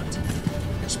Oxenford.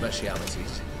 Her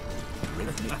specialities,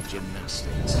 rhythmic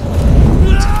gymnastics.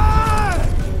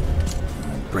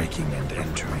 Breaking and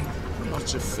entering.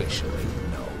 Not officially,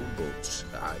 no, but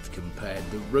I've compared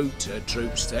the route her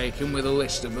troops taken with a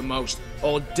list of the most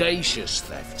audacious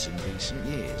thefts in recent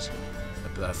years. A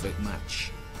perfect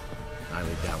match.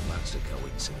 Highly doubt that's a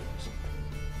coincidence.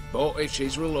 But if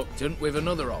she's reluctant, we've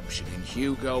another option in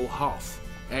Hugo Hoff,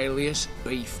 alias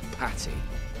Beef Patty,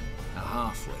 a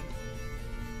halfling.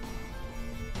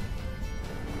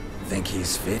 Think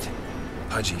he's fit?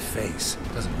 Pudgy face.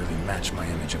 Doesn't really match my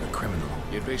image of a criminal.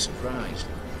 You'd be surprised.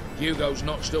 Hugo's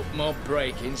notched up more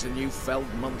break-ins than you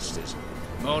felled monsters.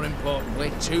 More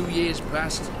importantly, 2 years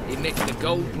past, he nicked a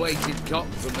gold-plated cop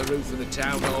from the roof of the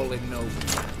town hall in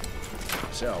Nova.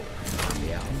 So,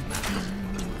 the elf.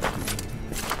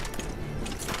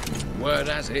 Word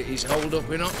has it, he's holed up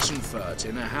in Oxenfurt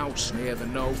in a house near the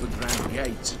Novigrad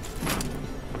Gate.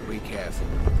 Be careful.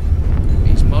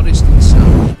 He's modest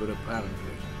inside, but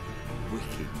apparently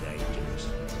wicked dangerous.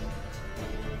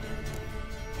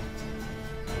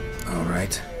 All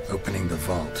right, opening the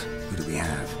vault. Who do we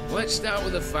have? Let's start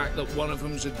with the fact that one of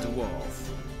them's a dwarf.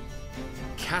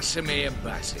 Casimir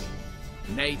Bassi,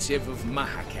 native of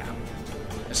Mahakam,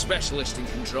 a specialist in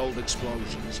controlled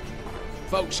explosions.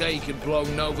 Folks say he could blow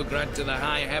Novigrad to the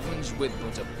high heavens with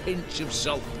but a pinch of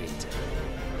saltpeter.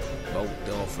 Vault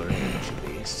door for him should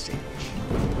be a cinch.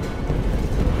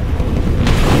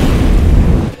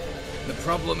 The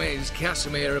problem is,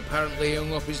 Casimir apparently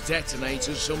hung up his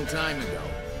detonators some time ago.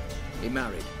 He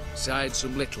married, sired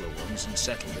some littler ones, and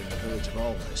settled in the village of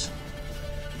Almas.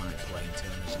 Might plain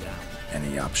turn us down.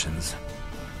 Any options?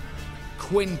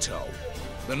 Quinto,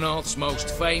 the North's most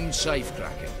famed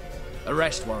safecracker.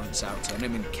 Arrest warrants out on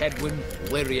him in Kedwin,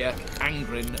 Lyria,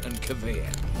 Angrin, and Kavir.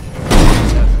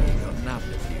 He got nabbed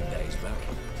a few days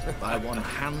back by one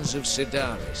Hans of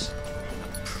Sidaris,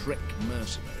 a prick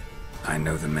mercenary. I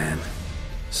know the man.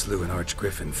 Slew an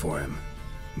archgriffin for him.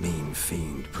 Mean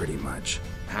fiend, pretty much.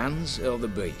 Hans or the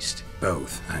beast?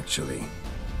 Both, actually.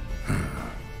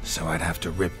 So I'd have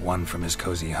to rip one from his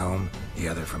cozy home, the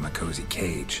other from a cozy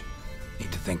cage.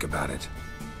 Need to think about it.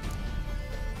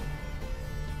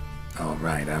 All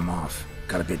right, I'm off.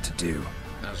 Got a bit to do.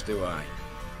 As do I.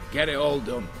 Get it all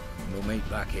done, and we'll meet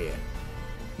back here.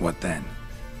 What then?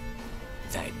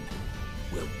 Then,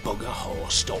 we'll bugger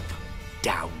horse up,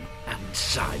 down and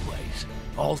sideways,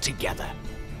 all together.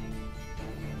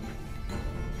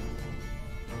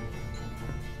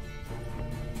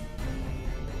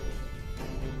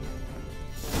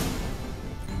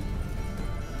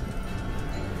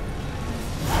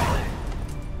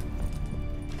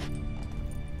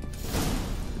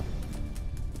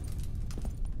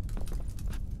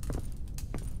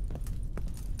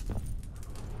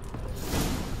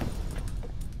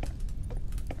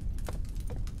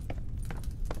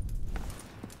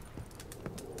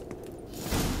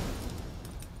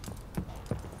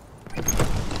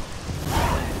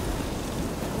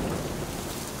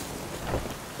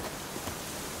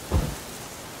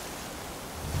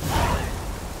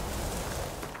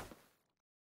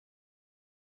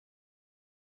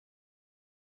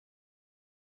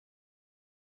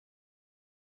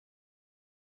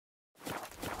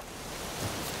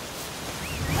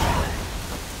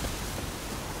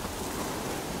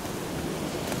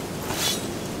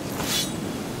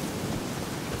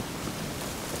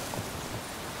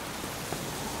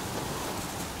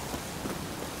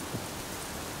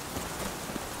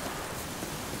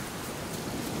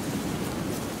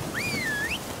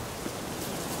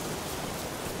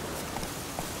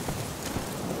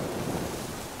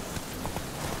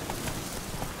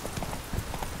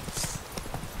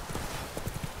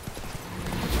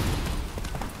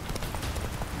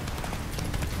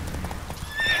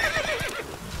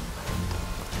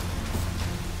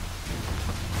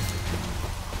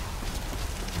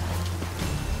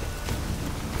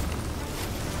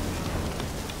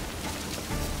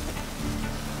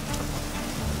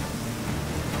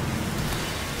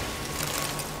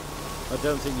 I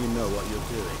don't think you know what you're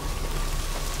doing.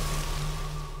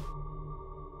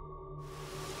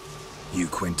 You,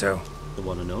 Quinto? The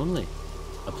one and only.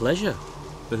 A pleasure.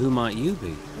 But who might you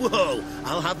be? Whoa!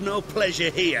 I'll have no pleasure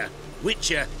here.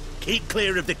 Witcher, keep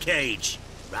clear of the cage,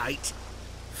 right?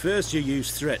 First you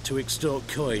used threat to extort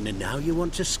coin, and now you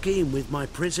want to scheme with my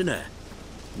prisoner.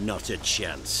 Not a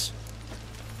chance.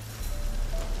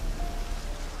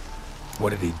 What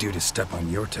did he do to step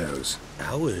on your toes?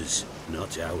 Ours,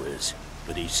 not ours.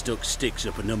 But he stuck sticks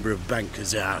up a number of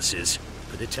bankers' asses.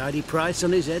 Put a tidy price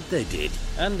on his head, they did.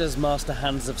 And as Master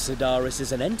Hans of Sidaris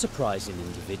is an enterprising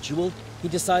individual, he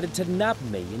decided to nab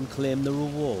me and claim the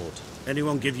reward.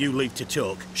 Anyone give you leave to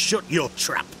talk? Shut your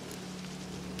trap!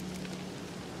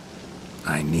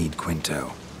 I need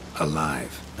Quinto.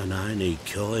 Alive. And I need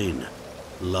coin.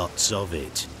 Lots of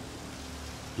it.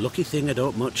 Lucky thing I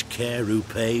don't much care who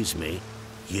pays me.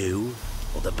 You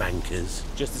or the bankers.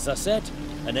 Just as I said,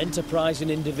 an enterprising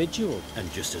individual.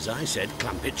 And just as I said,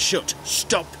 clamp it shut.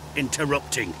 Stop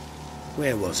interrupting.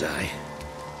 Where was I?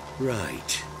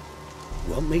 Right.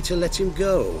 Want me to let him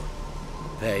go?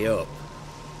 Pay up.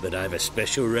 But I've a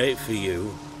special rate for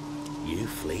you. You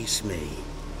fleece me.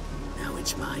 Now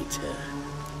it's my turn.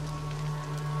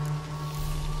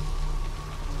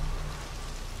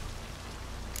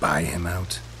 Buy him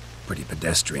out? Pretty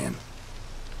pedestrian.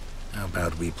 How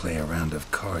about we play a round of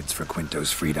cards for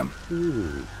Quinto's freedom?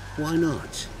 Why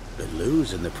not? But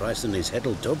lose and the price on his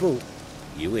head'll double.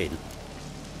 You in?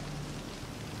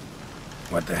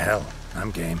 What the hell?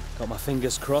 I'm game. Got my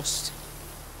fingers crossed.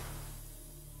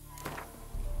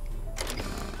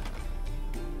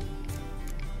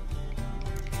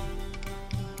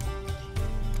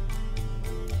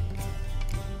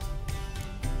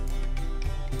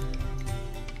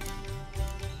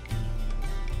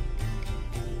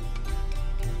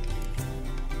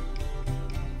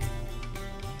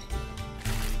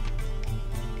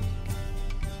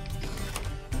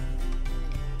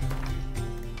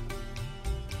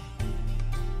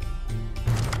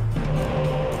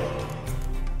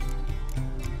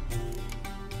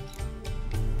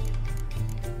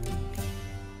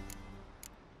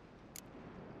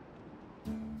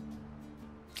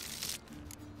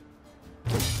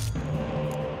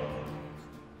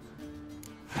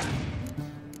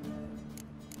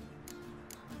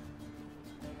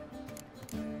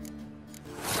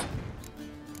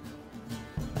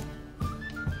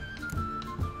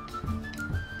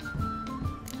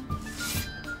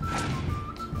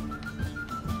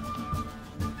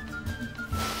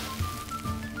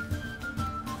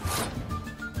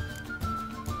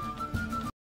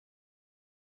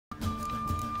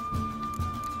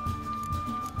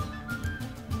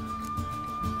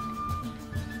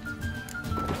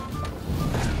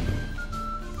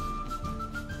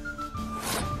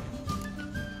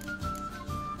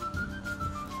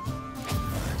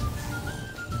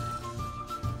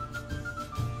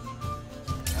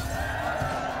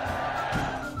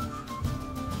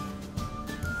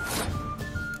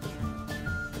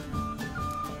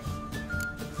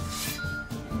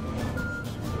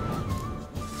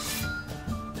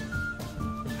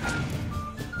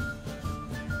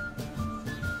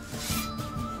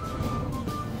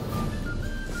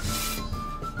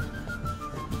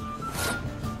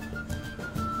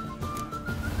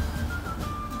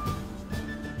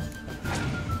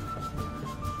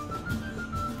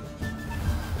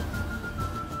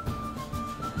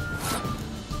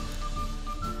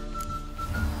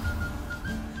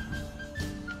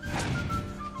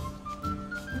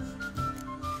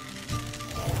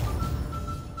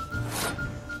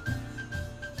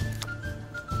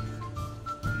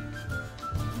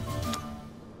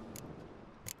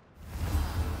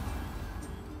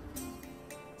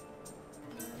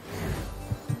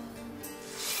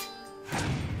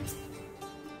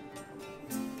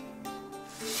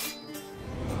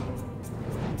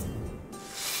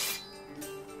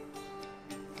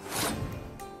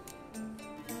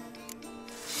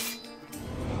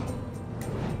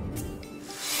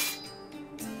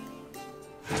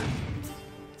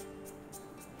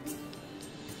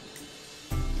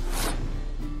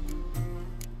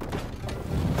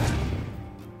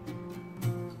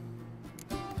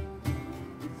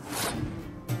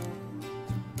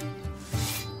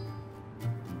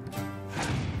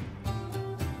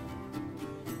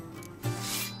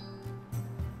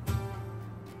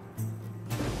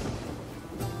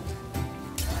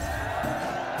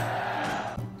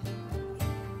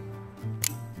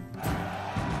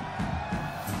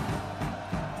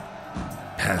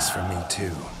 Pass for me,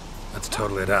 too. Let's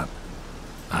total it up.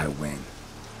 I win.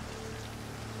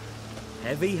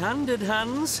 Heavy-handed,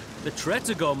 Hans. The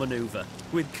Tretogor maneuver.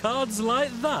 With cards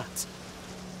like that.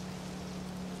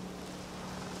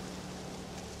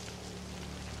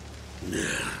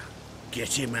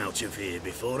 Get him out of here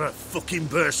before I fucking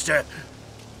burst her.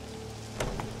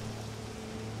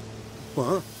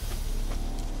 What?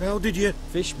 How did you...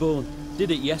 Fishbone.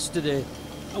 Did it yesterday.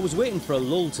 I was waiting for a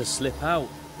lull to slip out.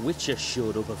 Witcher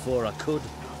showed up before I could.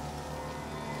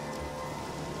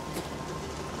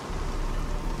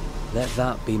 Let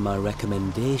that be my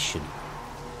recommendation.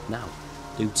 Now,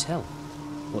 do tell.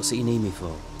 What's it you need me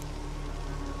for?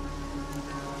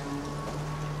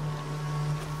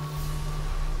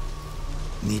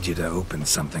 Need you to open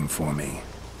something for me.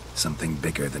 Something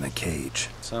bigger than a cage.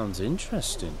 Sounds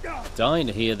interesting. Dying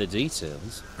to hear the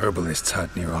details. Herbalist's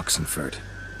hut near Oxenford.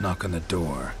 Knock on the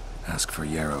door. Ask for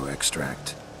yarrow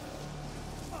extract.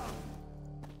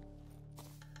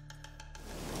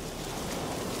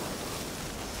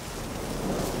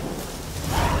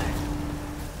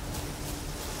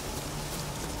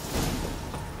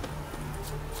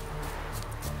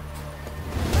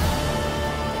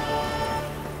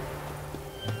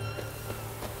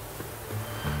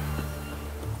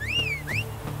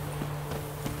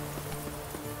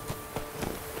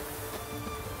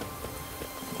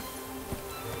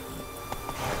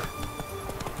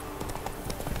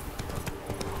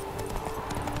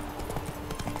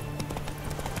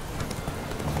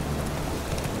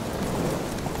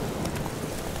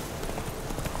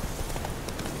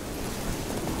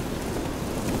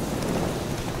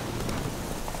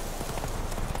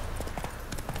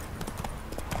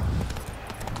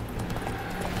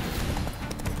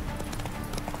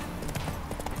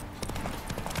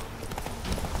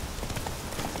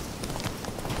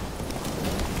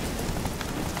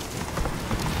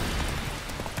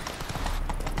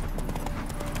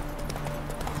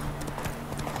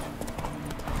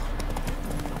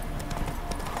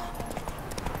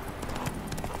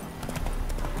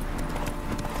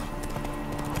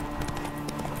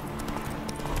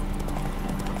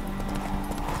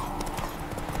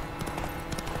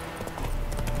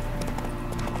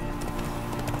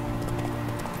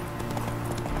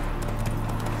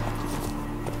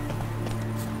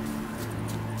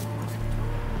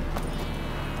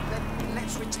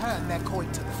 Return their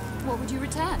coin to them. What would you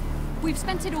return? We've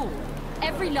spent it all.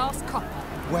 Every last copper.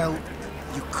 Well,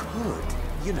 you could,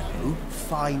 you know,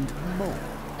 find more.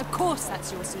 Of course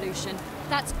that's your solution.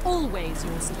 That's always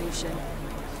your solution.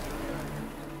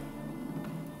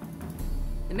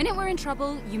 The minute we're in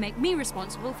trouble, you make me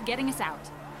responsible for getting us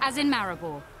out. As in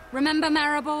Maribor. Remember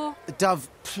Maribor? Dove,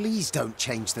 please don't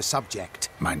change the subject.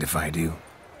 Mind if I do?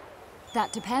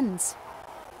 That depends.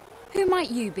 Who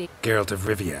might you be? Geralt of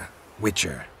Rivia.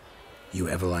 Witcher. You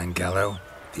Eveline Gallo,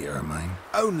 the Ermine?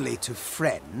 Only to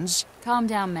friends. Calm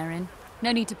down, Merrin.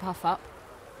 No need to puff up.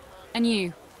 And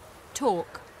you,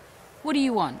 talk. What do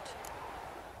you want?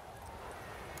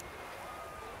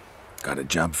 Got a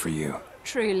job for you.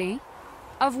 Truly?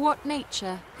 Of what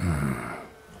nature?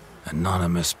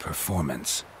 Anonymous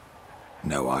performance.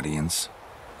 No audience.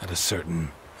 At a certain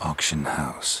auction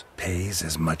house. Pays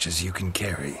as much as you can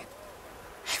carry.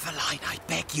 Eveline, I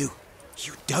beg you.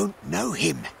 You don't know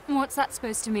him. What's that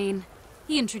supposed to mean?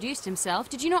 He introduced himself,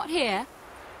 did you not hear?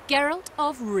 Geralt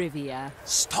of Rivia.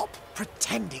 Stop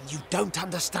pretending you don't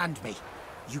understand me.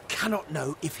 You cannot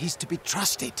know if he's to be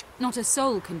trusted. Not a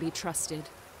soul can be trusted.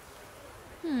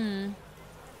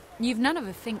 You've none of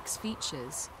a Fink's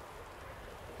features.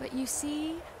 But you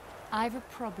see, I've a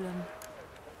problem.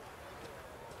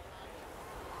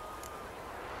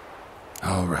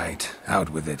 All right,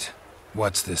 out with it.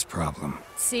 What's this problem?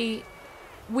 See,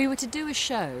 we were to do a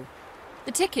show.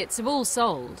 The tickets have all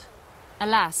sold.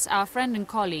 Alas, our friend and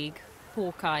colleague,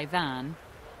 Hawkeye Van,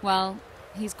 well,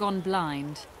 he's gone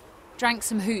blind. Drank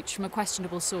some hooch from a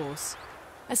questionable source.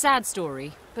 A sad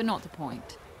story, but not the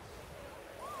point.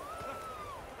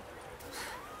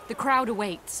 The crowd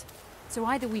awaits, so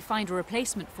either we find a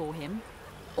replacement for him,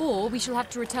 or we shall have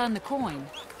to return the coin.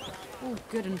 All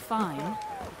good and fine,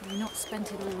 but we've not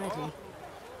spent it already.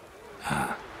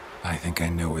 I think I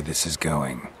know where this is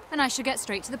going. And I shall get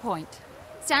straight to the point.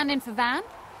 Stand in for Van,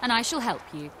 and I shall help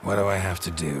you. What do I have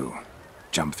to do?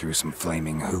 Jump through some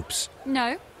flaming hoops?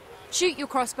 No. Shoot your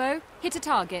crossbow, hit a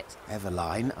target.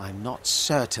 Eveline, I'm not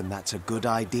certain that's a good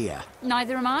idea.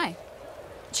 Neither am I.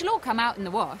 It shall all come out in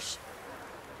the wash.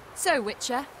 So,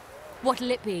 Witcher, what'll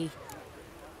it be?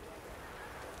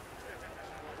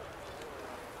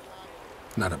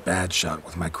 Not a bad shot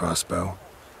with my crossbow.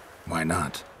 Why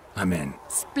not? I'm in.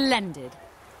 Splendid.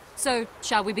 So,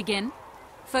 shall we begin?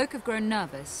 Folk have grown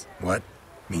nervous. What?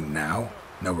 Mean now?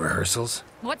 No rehearsals?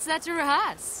 What's there to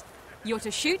rehearse? You're to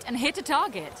shoot and hit a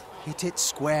target. Hit it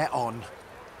square on.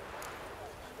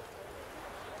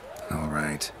 All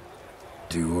right.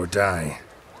 Do or die.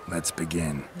 Let's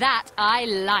begin. That I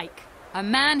like. A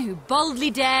man who boldly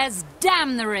dares,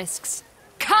 damn the risks.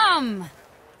 Come!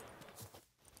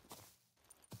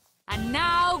 And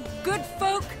now, good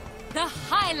folk, the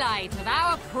highlight of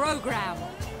our program.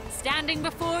 Standing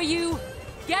before you,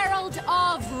 Geralt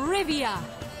of Rivia,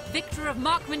 victor of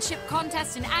marksmanship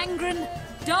contests in Angren,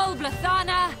 Dol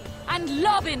Blathana, and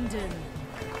Lobindon.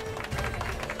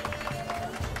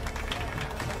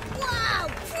 Wow,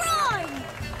 prime!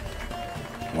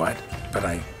 What? But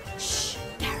I... Shh,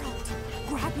 Geralt,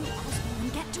 grab your crossbow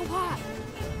and get to work.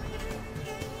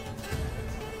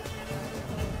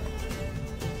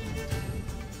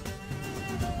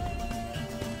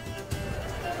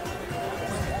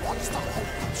 What's the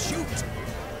hope? Shoot!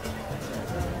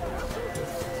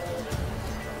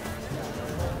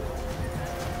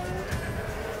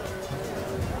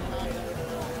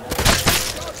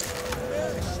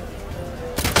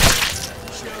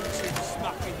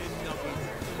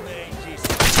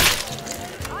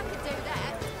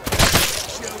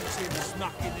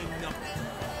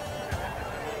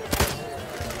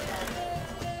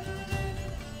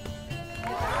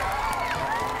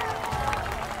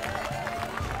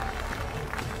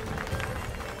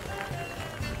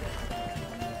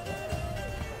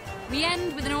 We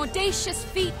end with an audacious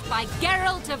feat by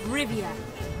Geralt of Rivia.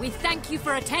 We thank you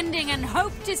for attending and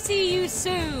hope to see you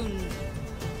soon.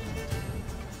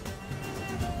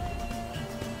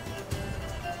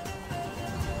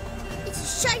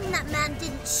 It's a shame that man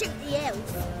didn't shoot the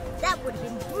elf. That would have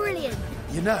been brilliant.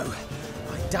 You know,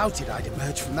 I doubted I'd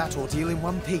emerge from that ordeal in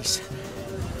one piece.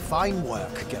 Fine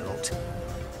work, Geralt.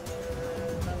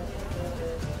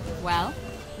 Well,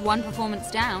 one performance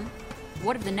down.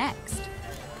 What of the next?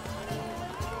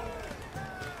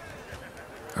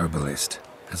 Herbalist.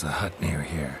 Has a hut near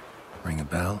here. Ring a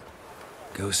bell?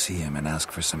 Go see him and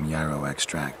ask for some yarrow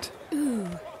extract. Ooh,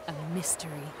 a mystery.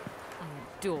 I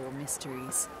adore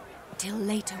mysteries. Till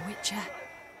later, Witcher.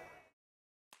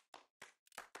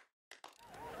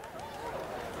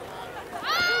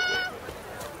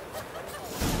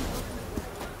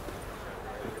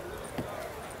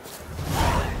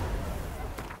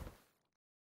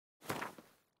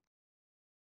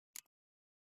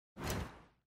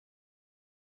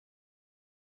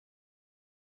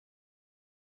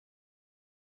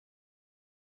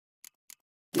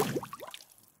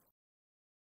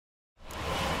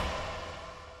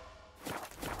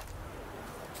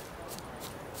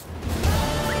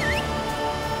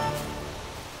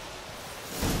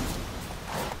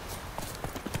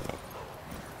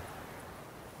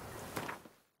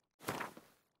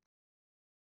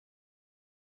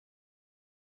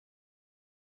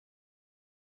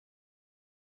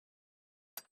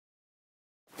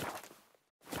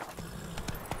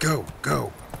 Go,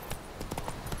 go.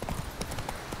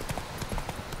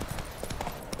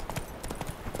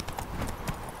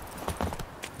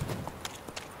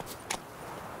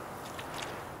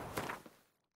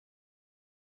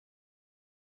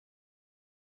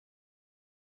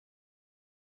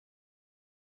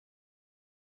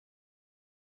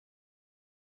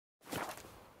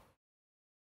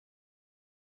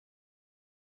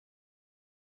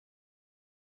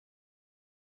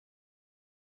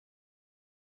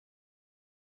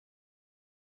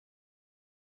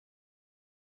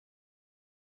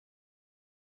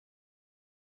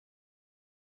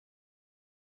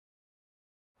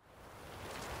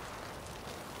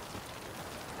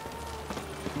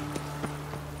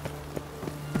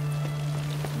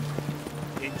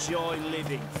 Enjoy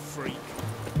living, freak,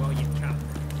 while you can.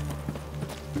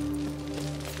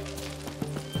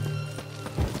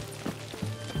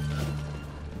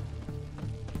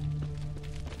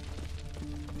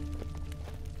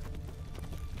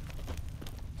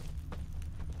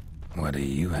 What do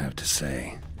you have to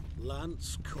say?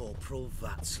 Lance Corporal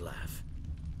Václav.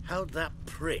 How'd that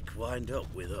prick wind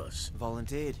up with us?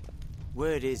 Volunteered.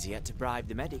 Word is he had to bribe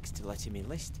the medics to let him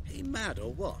enlist. He mad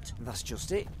or what? That's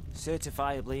just it.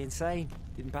 Certifiably insane.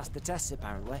 Didn't pass the tests,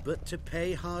 apparently. But to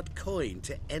pay hard coin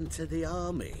to enter the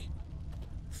army?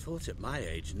 Thought at my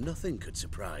age nothing could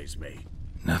surprise me.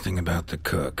 Nothing about the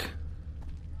cook.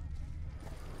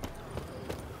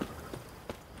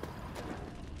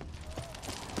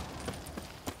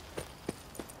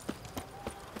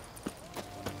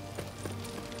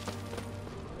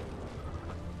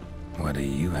 What do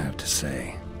you have to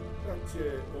say?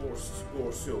 That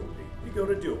or Sylvie, you got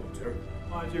a daughter?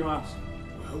 Why do you ask?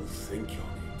 Well, think on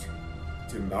it.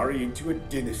 To marry into a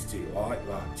dynasty like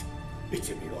that,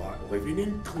 it'd be like living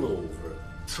in clover.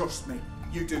 Trust me,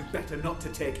 you do better not to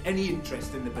take any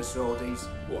interest in the Basodis.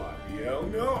 Why the hell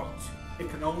not? It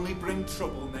can only bring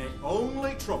trouble, mate.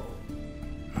 Only trouble.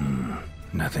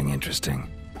 Nothing interesting.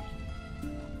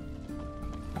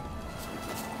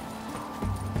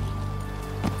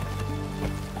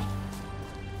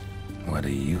 What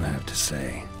do you have to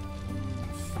say?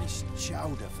 Fish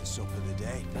chowder for supper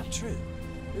today. That true?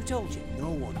 Who told you? No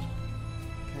one.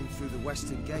 Came through the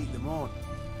western gate the morning.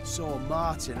 Saw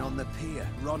Martin on the pier,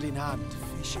 rod in hand,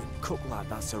 fishing. Cook like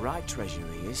that's the right treasure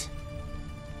he is.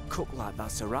 Cook like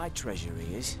that's the right treasure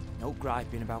he is. No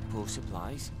griping about poor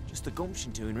supplies. Just the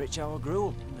gumption to enrich our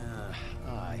gruel.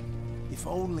 Aye. If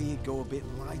only he'd go a bit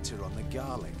lighter on the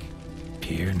garlic.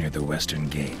 Pier near the western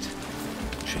gate.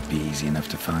 Should be easy enough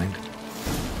to find.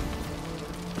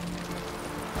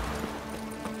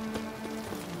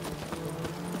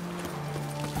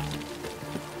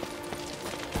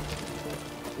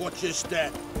 Watch your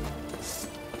step.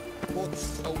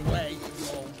 Put away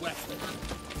your weapon.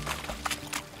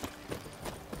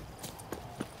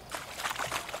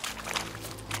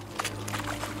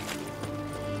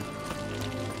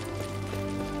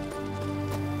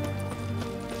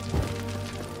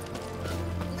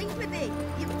 Leave with me.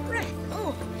 Your breath.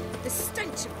 Oh, the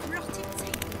stench of rotted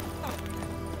teeth. Oh.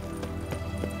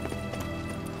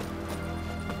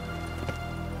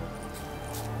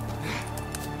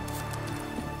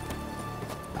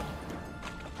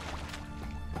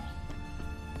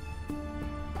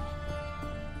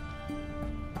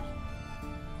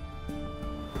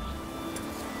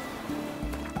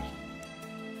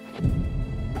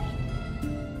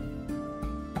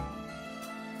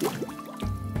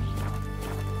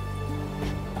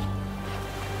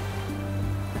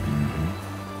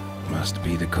 Must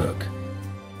be the cook.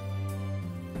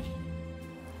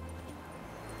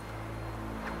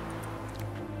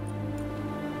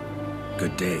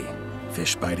 Good day.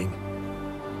 Fish biting?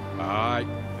 Aye,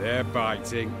 they're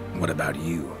biting. What about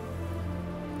you?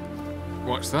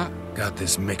 What's that? Got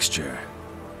this mixture.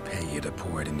 Pay you to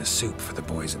pour it in the soup for the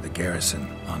boys at the garrison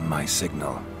on my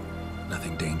signal.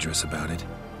 Nothing dangerous about it.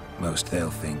 Most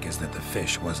they'll think is that the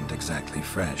fish wasn't exactly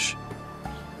fresh.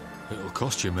 It'll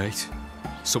cost you, mate.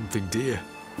 Something dear.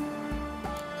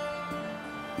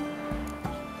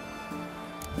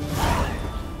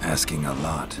 Asking a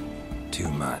lot. Too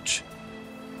much.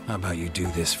 How about you do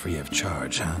this free of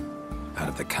charge, huh? Out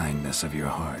of the kindness of your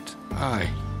heart. Aye,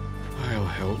 I'll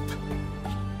help.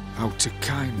 Out of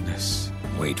kindness.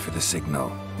 Wait for the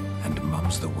signal, and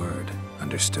mum's the word.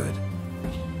 Understood?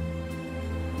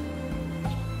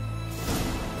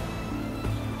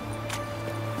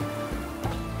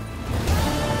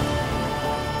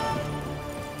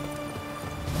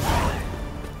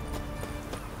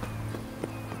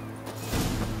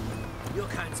 Your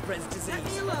kind spreads disease. Let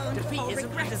me alone, Defeat or isn't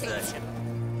regret it. desertion.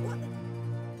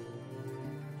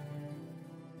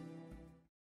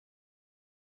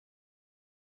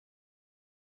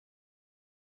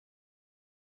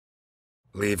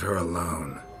 Leave her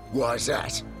alone. Why's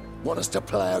that? Want us to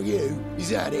plough you? Is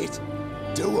that it?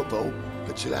 Doable,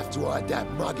 but you'll have to hide that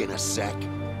mug in a sec.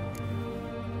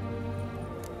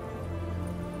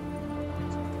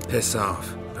 Piss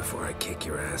off before I kick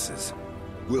your asses.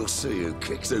 We'll see who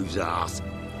kicks whose ass.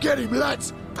 Get him,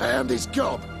 lads! Pound his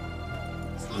gob!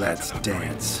 Let's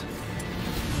dance.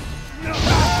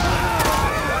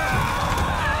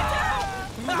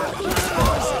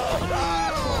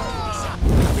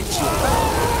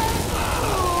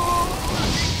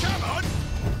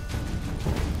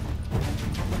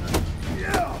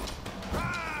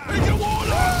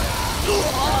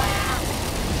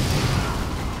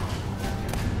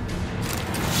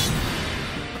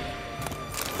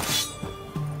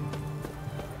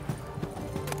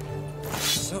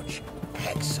 Such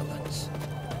excellence.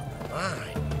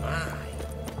 My, my.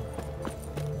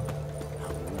 How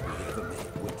will we ever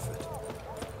make Whitford?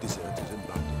 Deserters and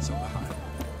bandits on the highway.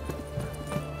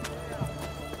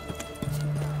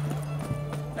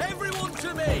 Everyone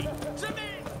to me! To me!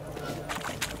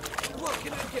 What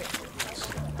can I get?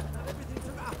 Everything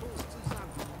from apples to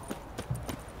sandwich.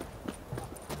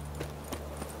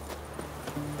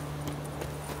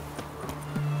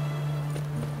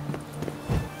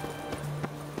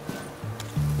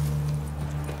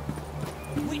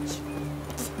 Which?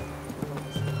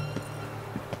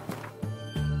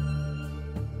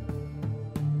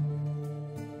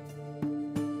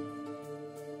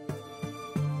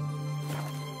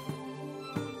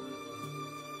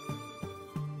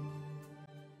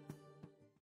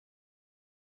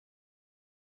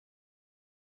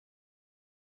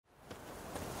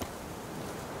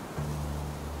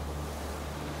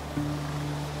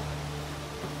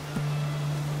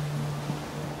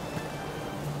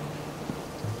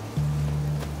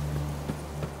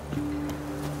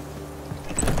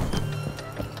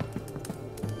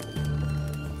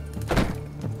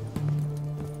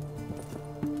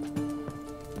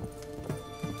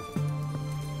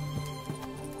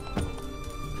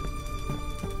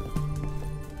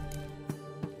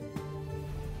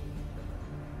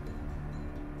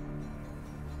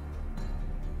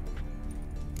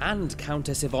 And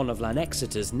Countess Yvonne of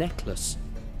Lanexeter's necklace.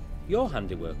 Your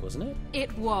handiwork, wasn't it?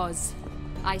 It was.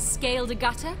 I scaled a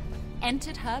gutter,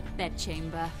 entered her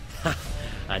bedchamber. Ha!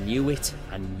 I knew it,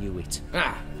 I knew it.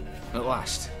 Ah, at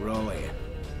last, we're all here.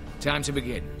 Time to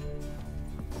begin.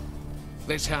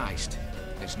 This heist,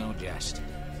 it's no jest.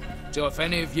 So if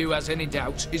any of you has any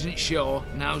doubts, isn't sure,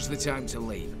 now's the time to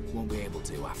leave. Won't be able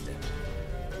to after.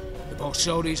 The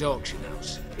Borsodi's auction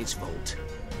house, its vault.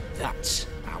 That's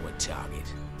our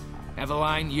target.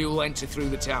 Eveline, you'll enter through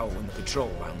the tower when the patrol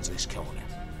rounds this corner.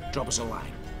 Drop us a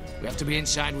line. We have to be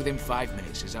inside within 5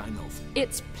 minutes, is that enough?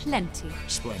 It's plenty.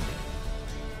 Splendid.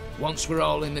 Once we're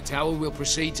all in the tower, we'll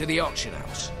proceed to the auction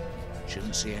house.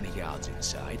 Shouldn't see any guards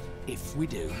inside. If we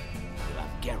do, we'll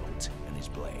have Geralt and his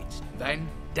blades. Then,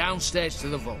 downstairs to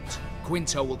the vault.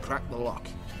 Quinto will crack the lock.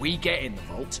 We get in the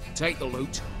vault, take the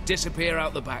loot, disappear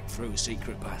out the back through a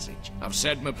secret passage. I've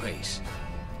said my piece.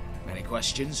 Any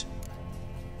questions?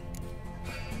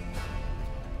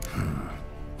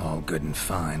 All good and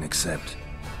fine, except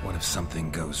what if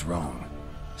something goes wrong?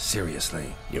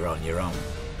 Seriously. You're on your own.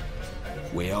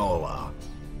 We all are.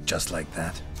 Just like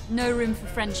that? No room for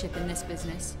friendship in this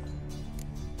business.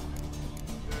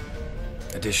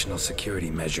 Additional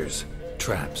security measures,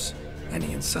 traps.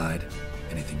 Any inside?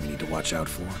 Anything we need to watch out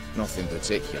for? Nothing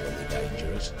particularly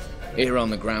dangerous. Here on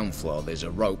the ground floor, there's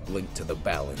a rope linked to the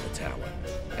bell in the tower.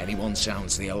 Anyone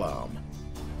sounds the alarm,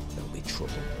 there'll be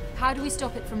trouble. How do we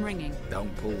stop it from ringing?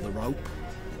 Don't pull the rope.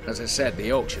 As I said,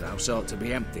 the auction house ought to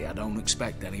be empty. I don't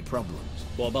expect any problems.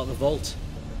 What about the vault?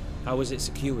 How is it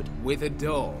secured? With a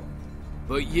door.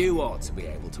 But you ought to be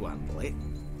able to handle it.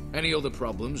 Any other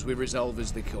problems we resolve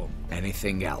as they come.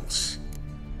 Anything else?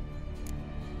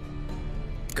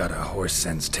 Got a horse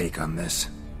sense take on this.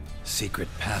 Secret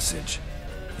passage.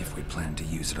 If we plan to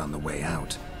use it on the way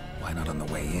out, why not on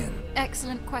the way in?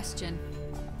 Excellent question.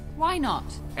 Why not?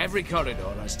 Every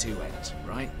corridor has two ends,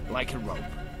 right? Like a rope.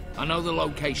 I know the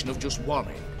location of just one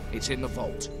end. It's in the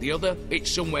vault. The other,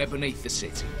 it's somewhere beneath the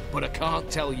city. But I can't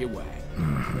tell you where.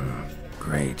 Mm-hmm.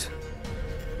 Great.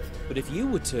 But if you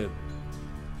were to...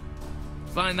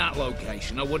 find that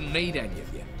location, I wouldn't need any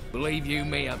of you. Believe you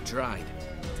me, I've tried.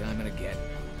 Time and again.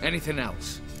 Anything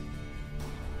else?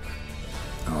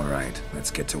 All right, let's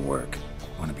get to work.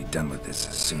 Want to be done with this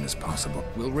as soon as possible.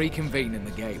 We'll reconvene in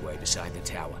the gateway beside the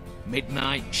tower.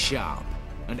 Midnight sharp.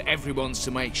 And everyone's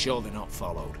to make sure they're not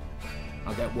followed.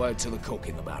 I'll get word to the cook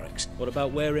in the barracks. What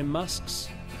about wearing masks?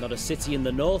 Not a city in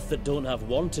the north that don't have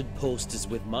wanted posters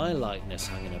with my likeness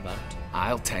hanging about.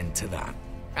 I'll tend to that.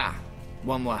 Ah,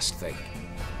 one last thing.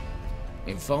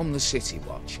 Inform the City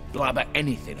Watch. Blabber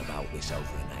anything about this over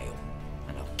an ale,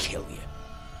 and I'll kill you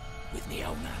with my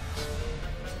own hands.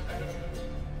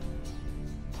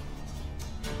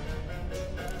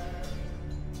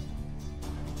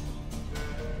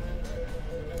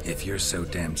 If you're so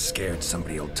damn scared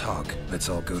somebody'll talk, let's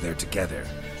all go there together.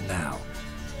 Now.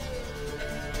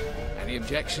 Any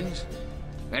objections?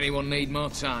 Anyone need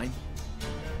more time?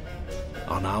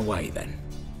 On our way, then.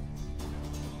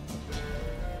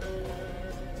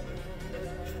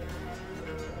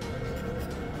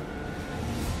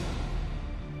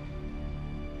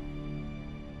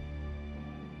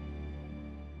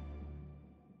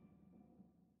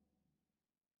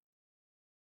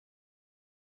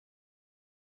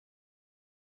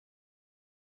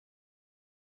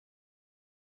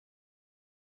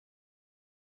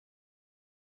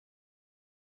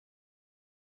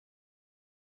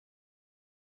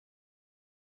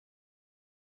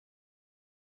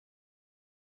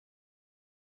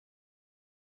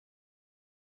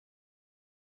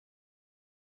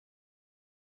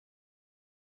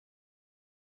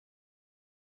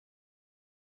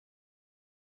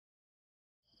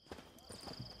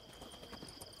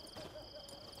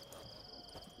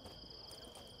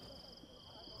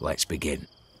 Let's begin.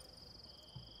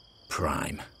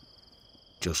 Prime.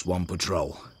 Just one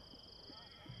patrol.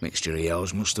 Mixture of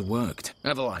yours must have worked.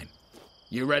 Eveline,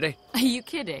 you ready? Are you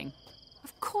kidding?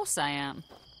 Of course I am.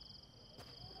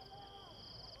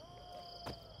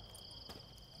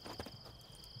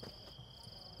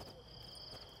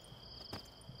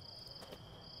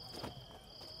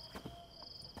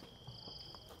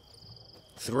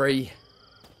 Three,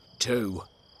 2,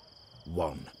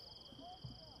 1.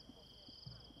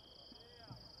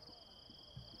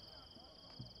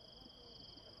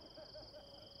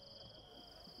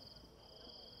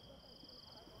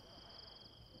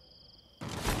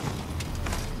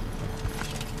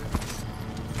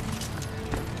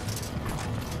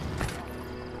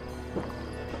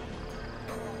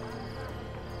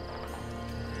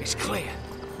 It's clear.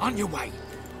 On your way.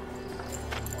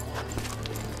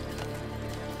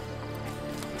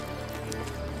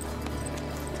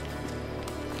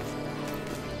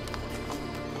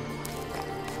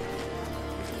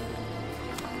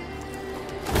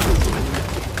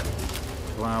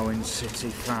 Ploughing city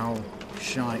foul.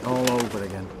 Shite all over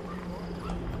again.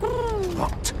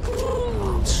 What?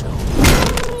 Also.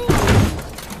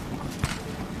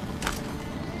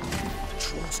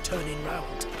 Troll's turning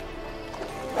round.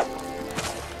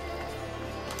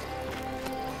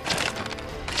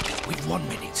 We've 1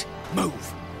 minute.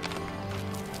 Move.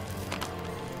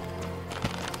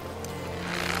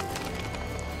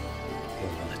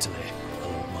 Hold on, Italy.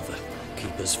 Oh, mother.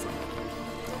 Keep us from...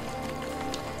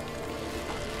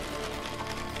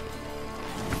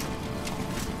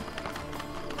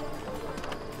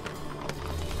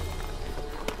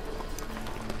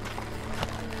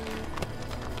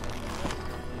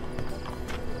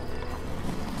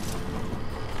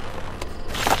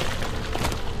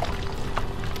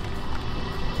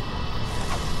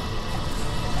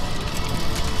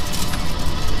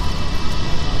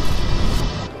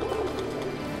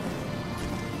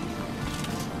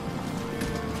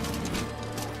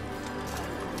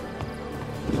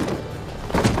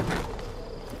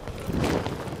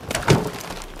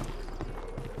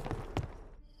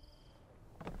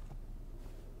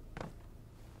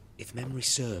 If memory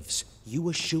serves, you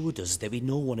assured us there be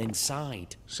no one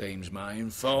inside. Seems my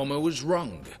informer was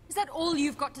wrong. Is that all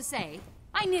you've got to say?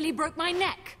 I nearly broke my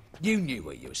neck. You knew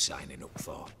what you were signing up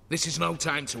for. This is no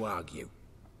time to argue.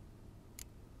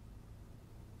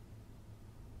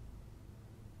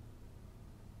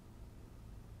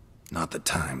 Not the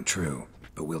time, true.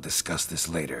 But we'll discuss this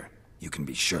later. You can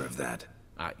be sure of that.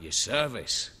 At your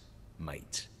service,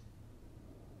 mate.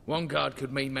 One guard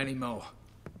could mean many more.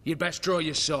 You'd best draw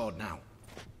your sword now.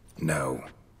 No.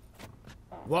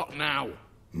 What now?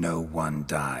 No one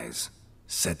dies.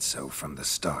 Said so from the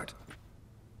start.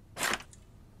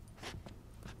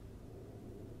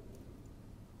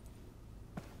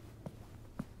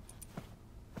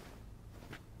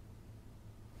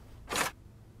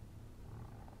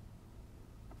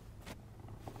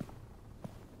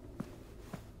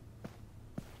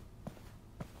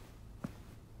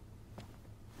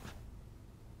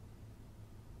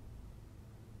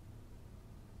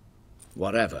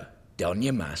 Whatever. Don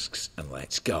your masks and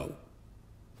let's go.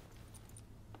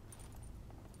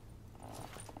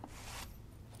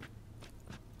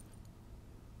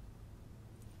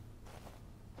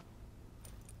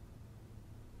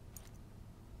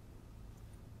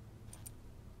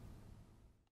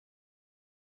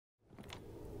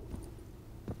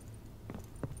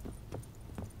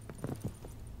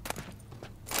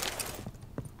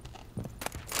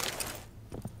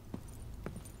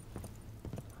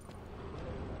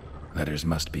 Letters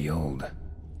must be old.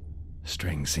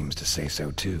 String seems to say so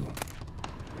too.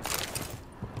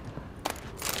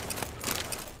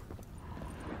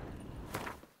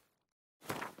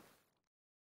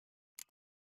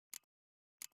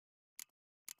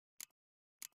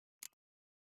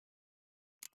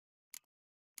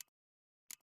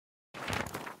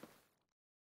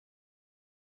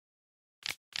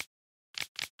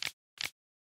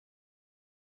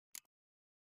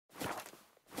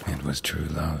 It was true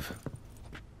love.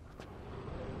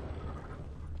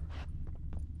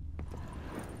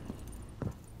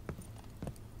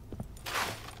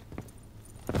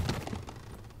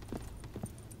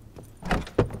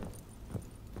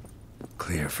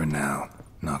 Clear for now.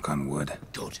 Knock on wood.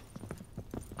 Good.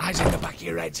 Eyes in the back of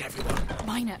your heads, everyone.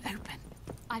 Mine are open.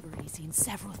 I've already seen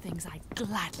several things I'd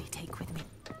gladly take with me.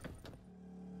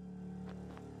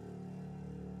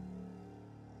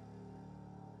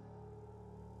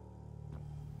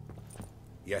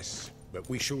 Yes, but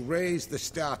we shall raise the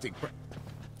starting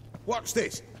What's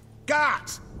this?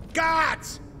 Guards!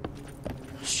 Guards!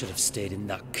 I should have stayed in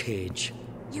that cage.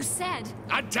 You said...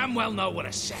 I damn well know what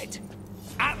I said.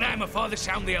 At them before they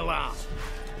sound the alarm.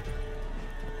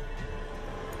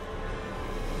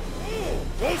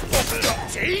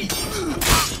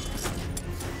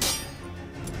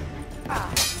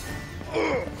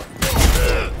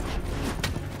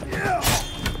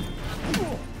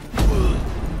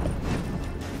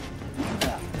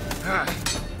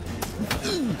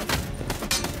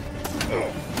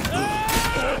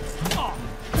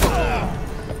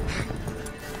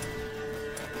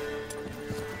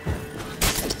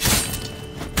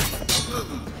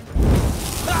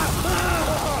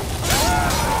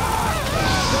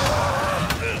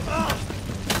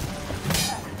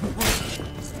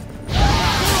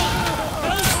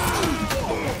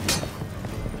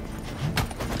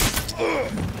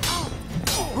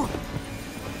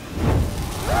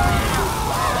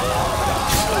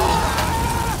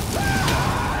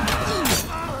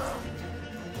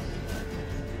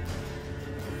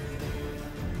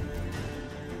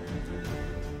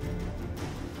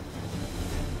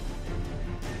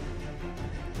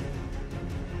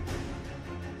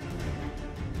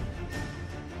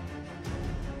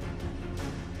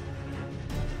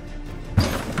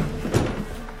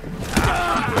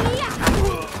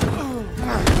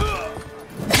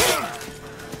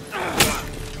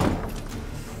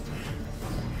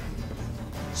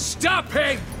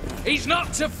 pig! He's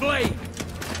not to flee!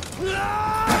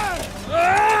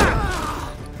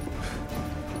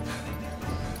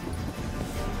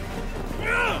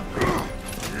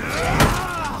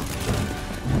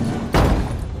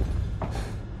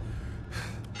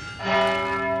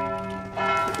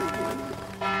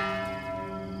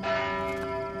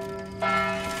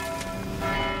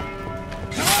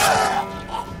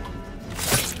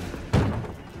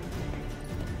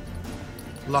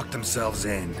 Locked themselves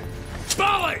in.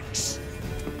 Bollocks!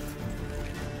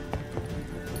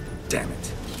 Damn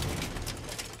it.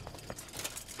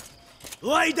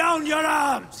 Lay down your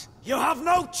arms! You have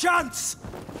no chance!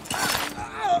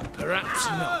 Perhaps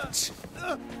not.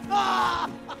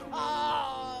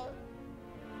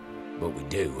 But we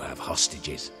do have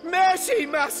hostages. Mercy,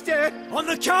 Master! On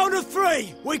the count of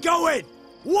 3, we go in!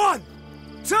 1,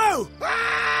 2...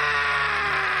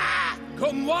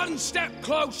 Come one step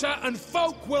closer and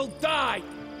folk will die!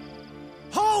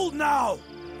 Hold now!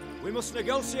 We must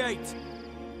negotiate.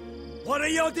 What are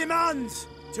your demands?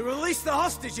 To release the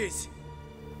hostages?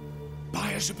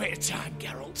 Buy us a bit of time,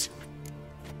 Geralt.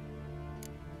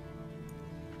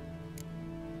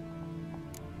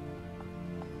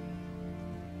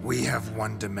 We have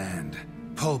one demand.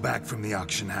 Pull back from the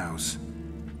auction house.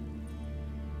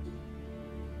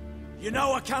 You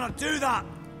know I cannot do that!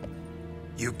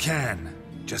 You can,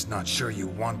 just not sure you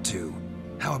want to.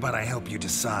 How about I help you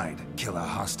decide, kill a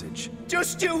hostage?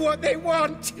 Just do what they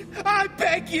want! I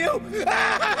beg you!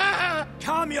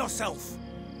 Calm yourself!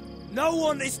 No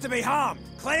one is to be harmed,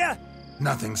 clear?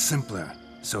 Nothing simpler.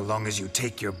 So long as you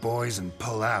take your boys and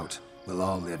pull out, we'll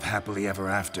all live happily ever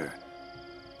after.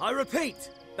 I repeat,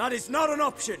 that is not an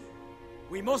option.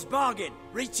 We must bargain,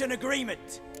 reach an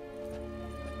agreement.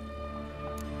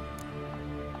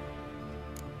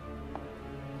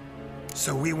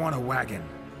 So we want a wagon,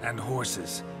 and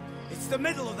horses. It's the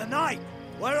middle of the night.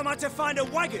 Where am I to find a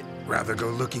wagon? Rather go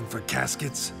looking for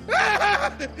caskets?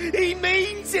 He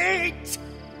means it!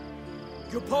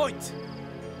 Good point.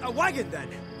 A wagon, then?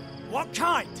 What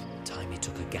kind? Timey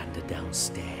took a gander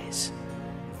downstairs.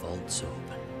 Vault's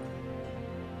open.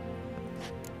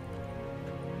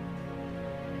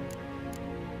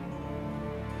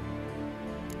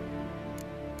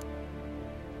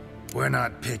 We're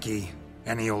not picky.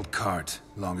 Any old cart,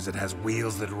 long as it has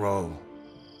wheels that roll.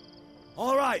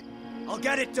 All right, I'll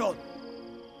get it done.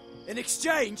 In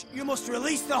exchange, you must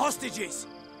release the hostages.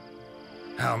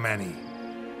 How many?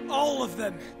 All of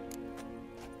them.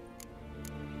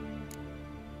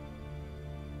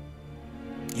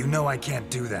 You know I can't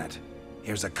do that.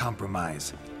 Here's a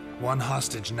compromise. One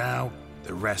hostage now,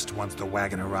 the rest once the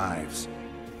wagon arrives.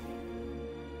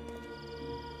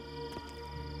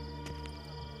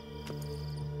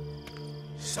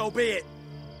 So be it.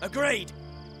 Agreed.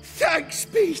 Thanks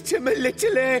be to my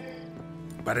little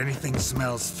But anything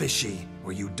smells fishy,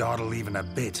 or you dawdle even a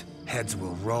bit, heads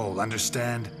will roll,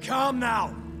 understand? Calm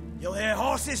now. You'll hear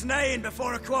horses neighing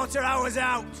before a quarter hour's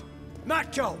out.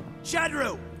 Matco,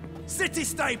 Shadru, city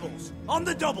stables, on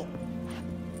the double.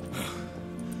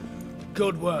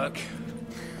 Good work.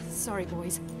 Sorry,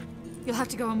 boys. You'll have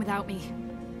to go on without me.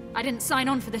 I didn't sign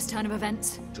on for this turn of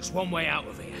events. Just one way out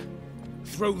of here.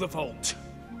 Through the vault.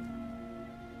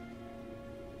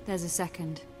 There's a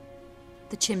second.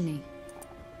 The chimney.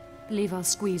 Believe I'll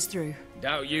squeeze through.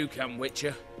 Doubt you can,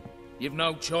 Witcher. You've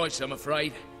no choice, I'm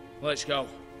afraid. Let's go.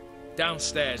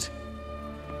 Downstairs.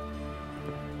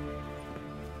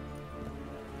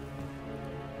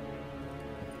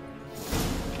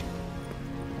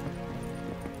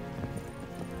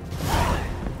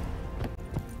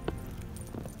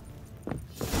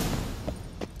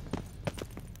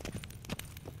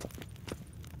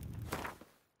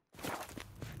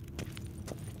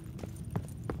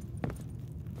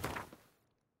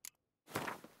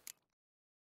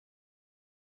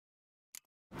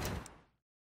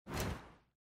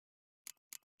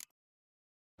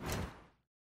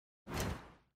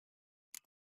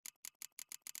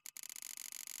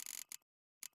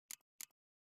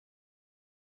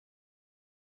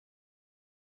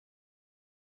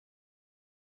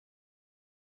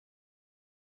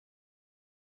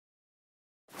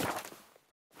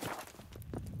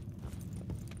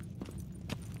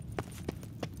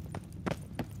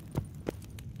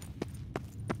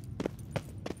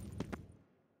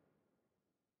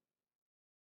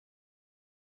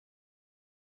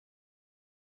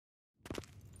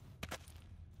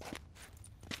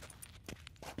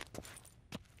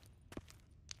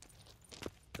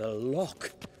 The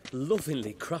lock,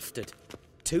 lovingly crafted.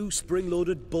 2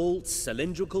 spring-loaded bolts,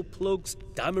 cylindrical plugs,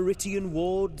 Dameritian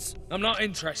wards. I'm not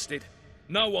interested.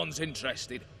 No one's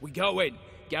interested. We go in.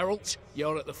 Geralt,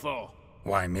 you're at the fore.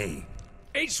 Why me?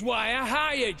 It's why I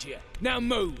hired you. Now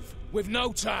move. We've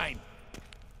no time.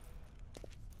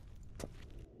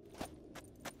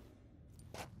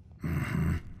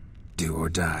 Do or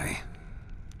die.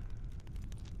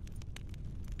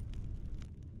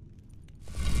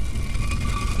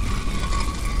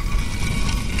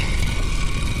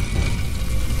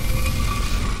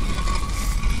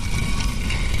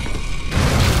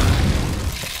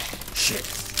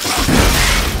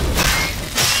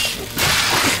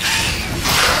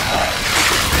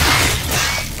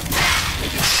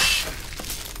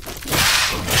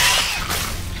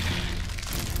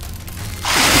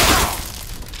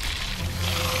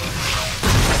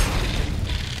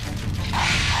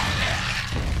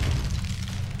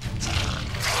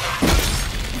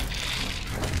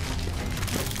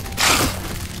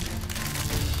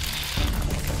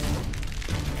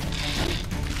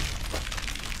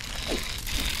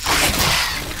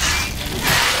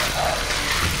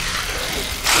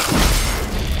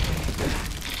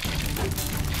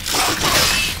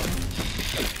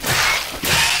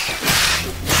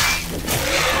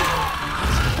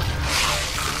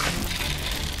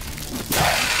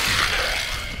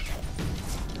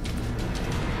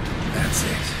 That's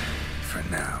it, for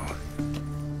now.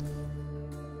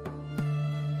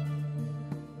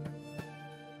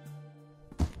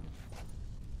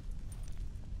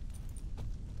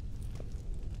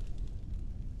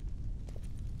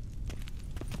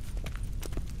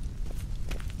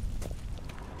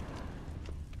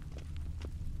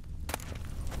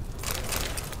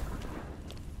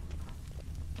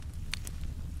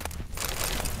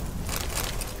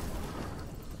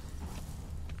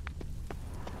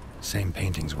 Same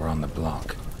paintings were on the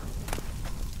block.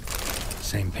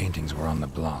 Same paintings were on the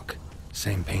block.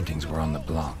 Same paintings were on the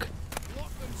block.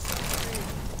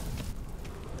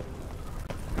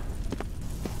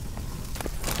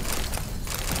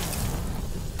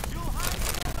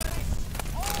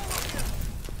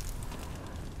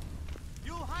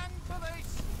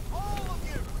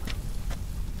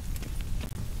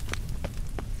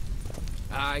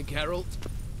 Aye, Geralt.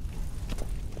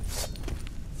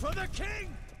 For the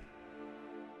king!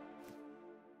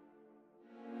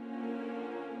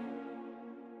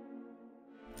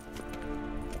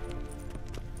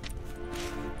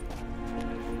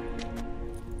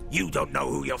 You don't know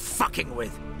who you're fucking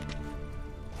with.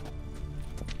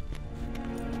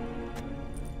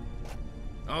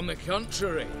 On the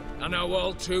contrary, I know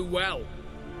all too well.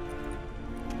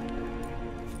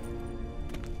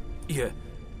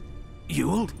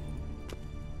 Ewald?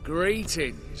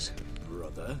 Greetings,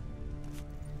 brother.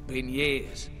 Been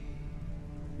years.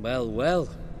 Well, well.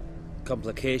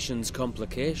 Complications,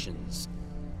 complications.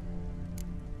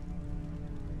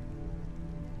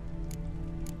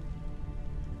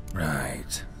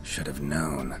 Right. Should have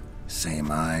known. Same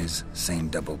eyes, same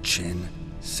double chin,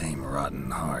 same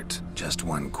rotten heart. Just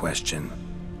one question.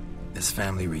 This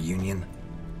family reunion?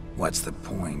 What's the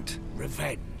point?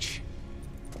 Revenge.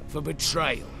 For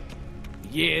betrayal.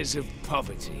 Years of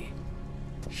poverty.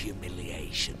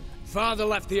 Humiliation. Father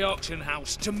left the auction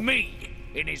house to me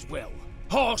in his will.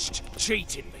 Horst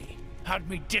cheated me. Had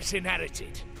me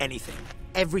disinherited. Anything.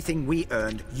 Everything we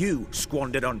earned, you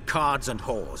squandered on cards and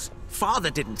whores. Father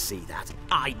didn't see that.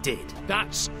 I did.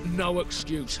 That's no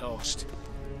excuse, Horst.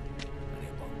 And it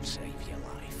won't save your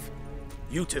life.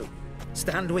 You two,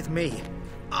 stand with me.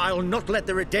 I'll not let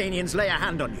the Redanians lay a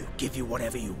hand on you. Give you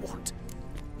whatever you want.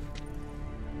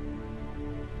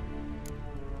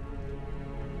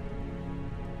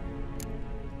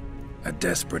 A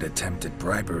desperate attempt at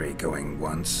bribery going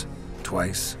once,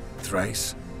 twice,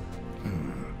 thrice.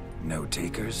 No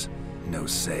takers, no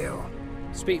sale.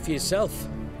 Speak for yourself.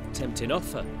 Tempting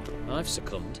offer. I've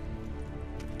succumbed.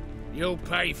 You'll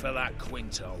pay for that,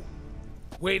 Quinto.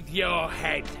 With your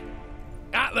head.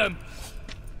 At them!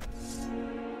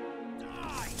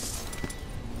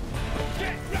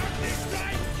 Get round this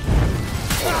way!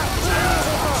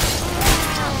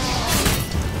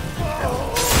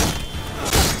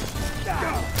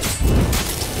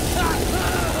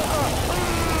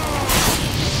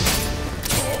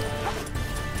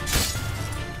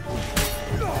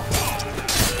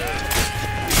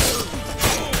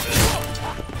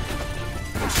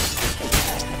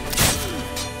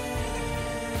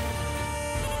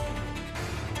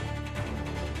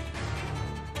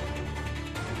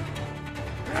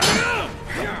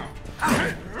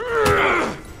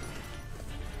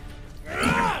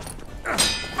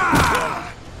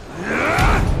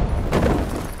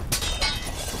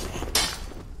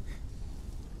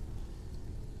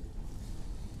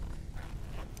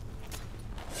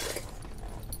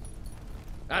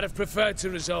 I'd have preferred to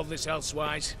resolve this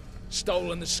elsewise.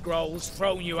 stolen the scrolls,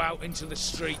 thrown you out into the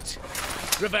street.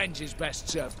 Revenge is best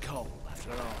served cold,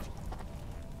 after all.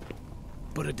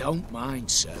 But I don't mind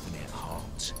serving it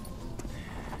hot.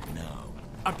 No.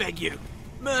 I beg you,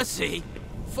 mercy,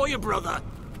 for your brother.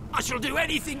 I shall do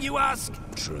anything you ask.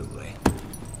 Truly.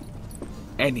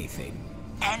 Anything.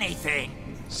 Anything.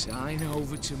 Sign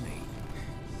over to me.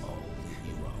 All that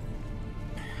you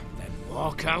own. Then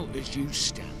walk out as you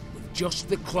stand, with just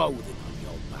the clothing on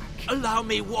your back. Allow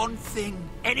me one thing.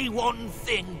 Any one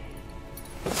thing.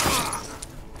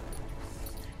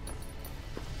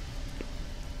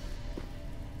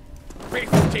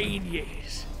 15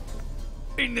 years.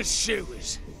 In the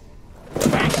sewers.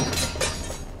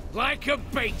 Like a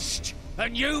beast.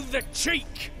 And you've the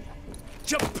cheek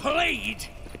to plead.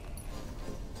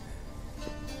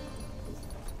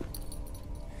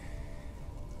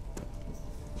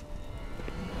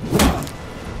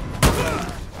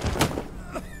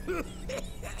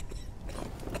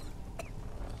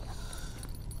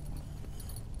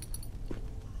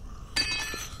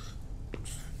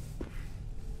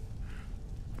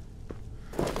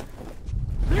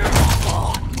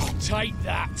 Take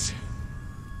that.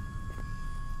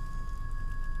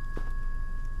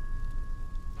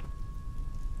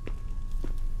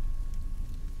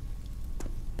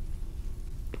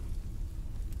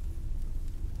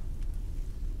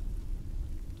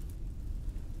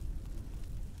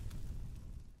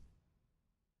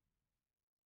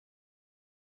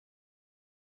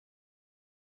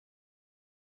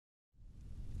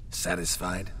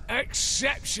 Satisfied?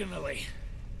 Exceptionally.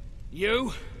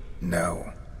 You?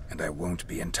 No, and I won't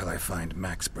be until I find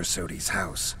Max Bersodi's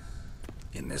house.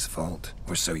 In this vault,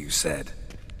 or so you said.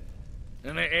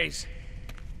 And it is.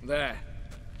 There.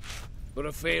 But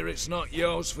I fear it's not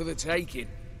yours for the taking.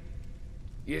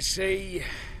 You see,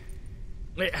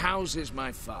 it houses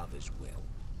my father's will.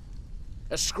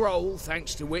 A scroll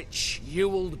thanks to which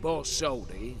Ewald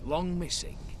Borsodi, long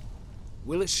missing,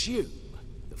 will assume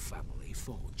the family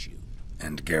fortune.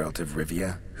 And Geralt of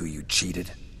Rivia, who you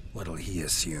cheated? What'll he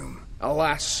assume?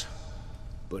 Alas,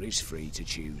 but he's free to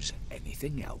choose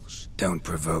anything else. Don't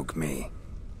provoke me.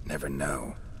 Never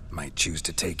know. Might choose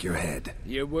to take your head.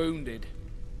 You're wounded.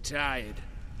 Tired.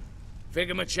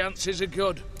 Figure my chances are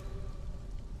good.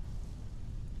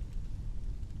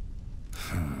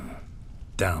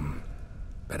 Dumb.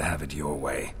 But have it your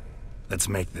way. Let's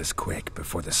make this quick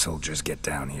before the soldiers get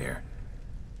down here.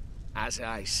 As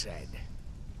I said,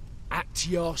 at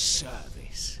your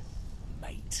service,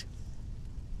 mate.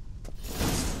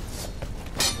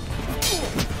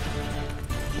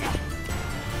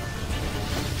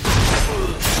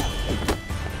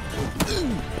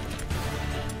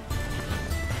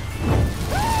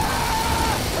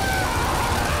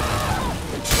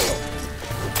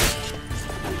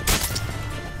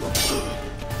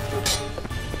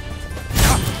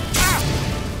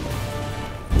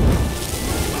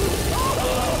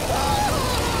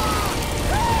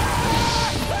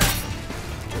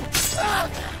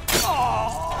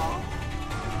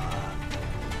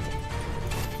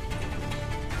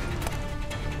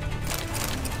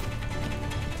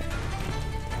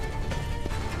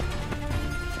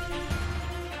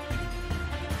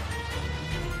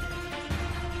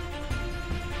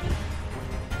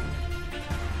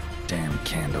 Damn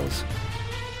candles.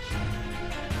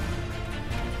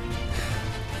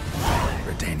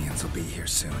 Redanians will be here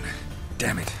soon.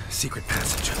 Damn it. Secret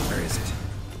passage. Where is it?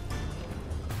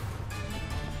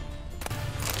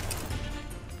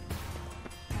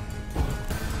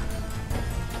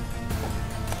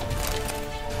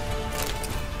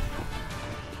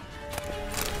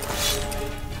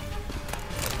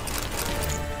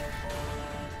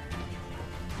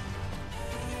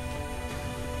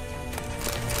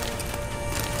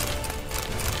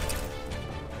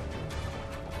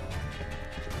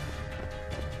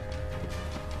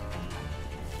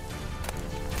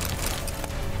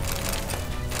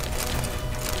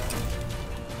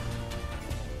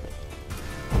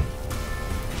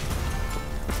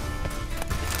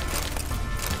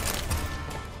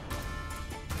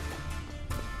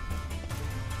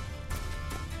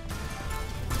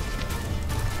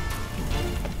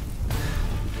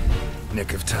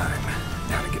 Nick of time.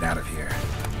 Now to get out of here.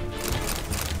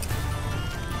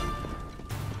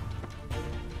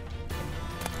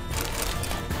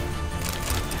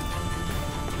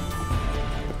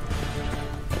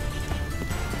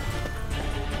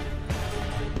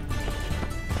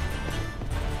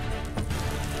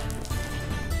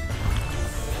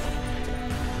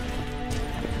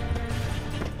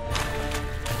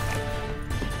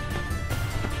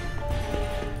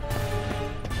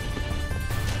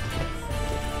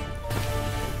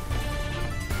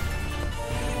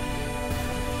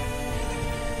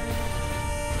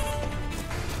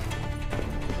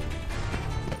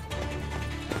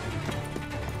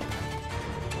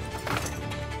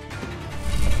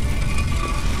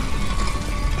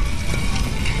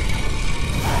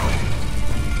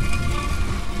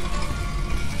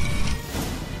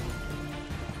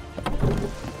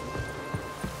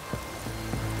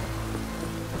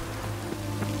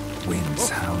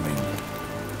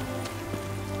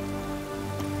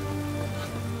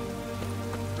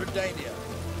 danger.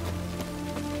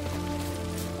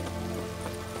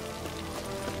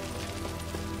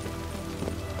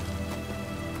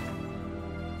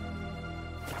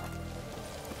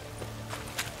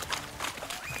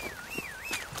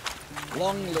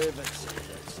 Long live it.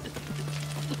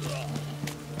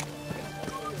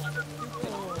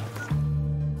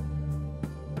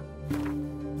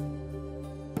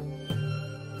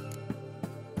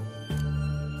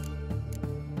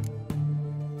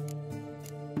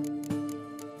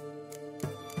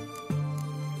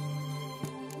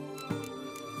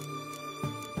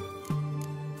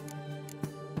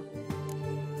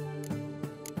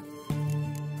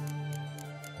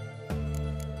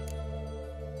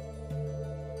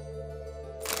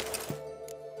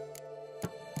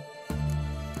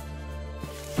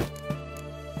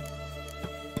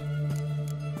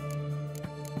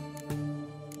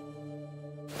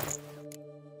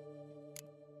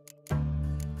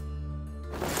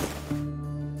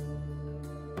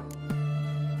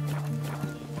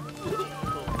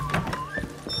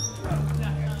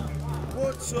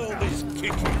 What's all this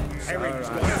kicking? Herring's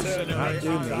got to turn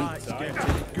do me.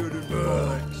 Getting good and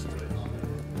relaxed.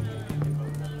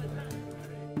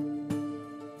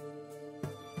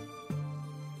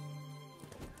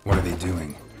 What are they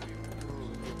doing?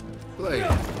 Play.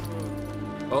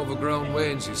 Overgrown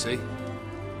wains, you see.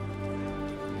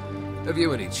 Have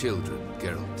you any children,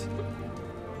 Geralt?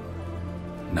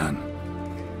 None.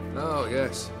 Oh,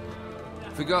 yes.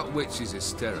 Forgot witches are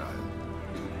sterile.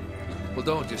 Well,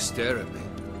 don't just stare at me.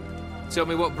 Tell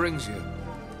me what brings you.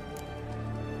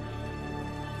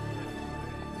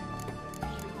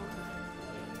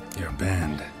 Your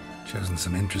band. Chosen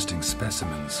some interesting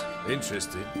specimens.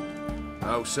 Interesting?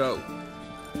 How so?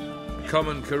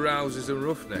 Common carousers and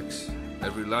roughnecks.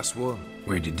 Every last one.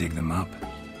 Where'd you dig them up?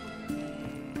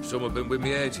 Some have been with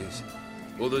me ages.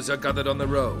 Others I gathered on the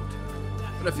road.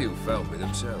 And a few found me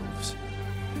themselves.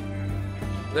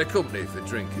 They're company for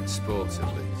drinking sport,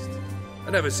 at least.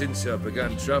 And ever since I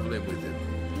began travelling with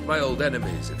them, my old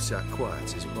enemies have sat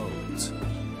quiet as moles.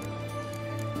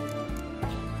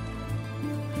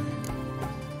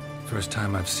 First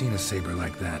time I've seen a saber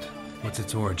like that. What's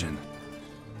its origin?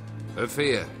 A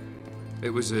fear.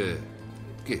 It was a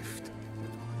gift.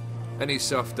 Any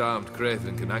soft-armed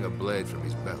craven can hang a blade from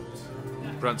his belt,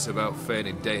 prance about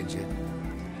feigning danger,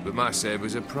 but my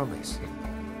saber's a promise.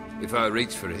 If I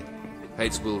reach for it,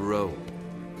 heads will roll.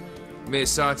 Mere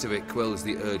sight of it quells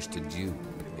the urge to duel,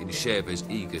 in shavers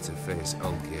eager to face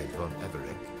Olgierd von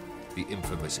Everett, the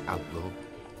infamous outlaw.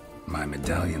 My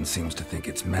medallion seems to think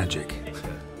it's magic.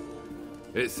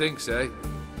 It thinks, eh?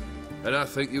 And I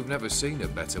think you've never seen a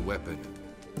better weapon.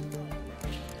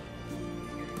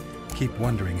 Keep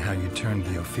wondering how you turned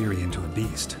the Ophiri into a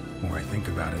beast. The more I think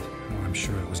about it, the more I'm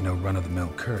sure it was no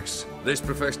run-of-the-mill curse. This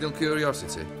professional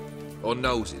curiosity, or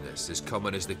nosiness as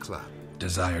common as the clap?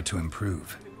 Desire to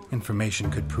improve. Information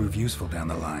could prove useful down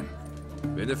the line.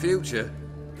 In the future,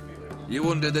 you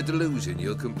under the delusion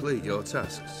you'll complete your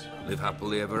tasks, live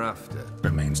happily ever after.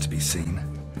 Remains to be seen.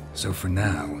 So for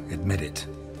now, admit it.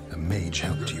 A mage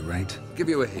helped you, right? Give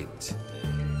you a hint.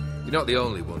 You're not the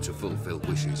only one to fulfill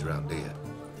wishes around here.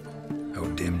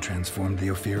 O'Dim transformed the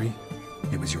Ophiri?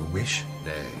 It was your wish?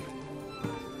 Nay.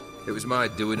 It was my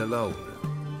doing alone.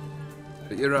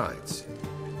 But you're right.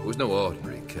 It was no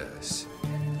ordinary curse.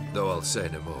 Though I'll say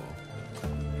no more.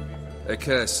 A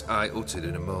curse I uttered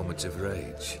in a moment of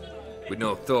rage, with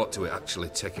no thought to it actually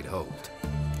taking hold.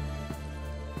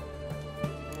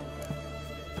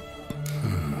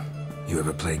 You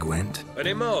ever play Gwent? An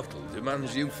immortal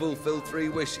demands you fulfill 3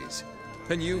 wishes,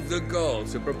 and you've the gall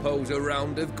to propose a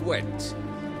round of Gwent.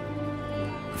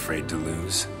 Afraid to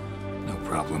lose? No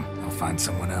problem. I'll find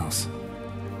someone else.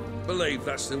 Believe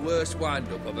that's the worst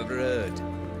wind-up I've ever heard.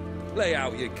 Lay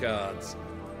out your cards.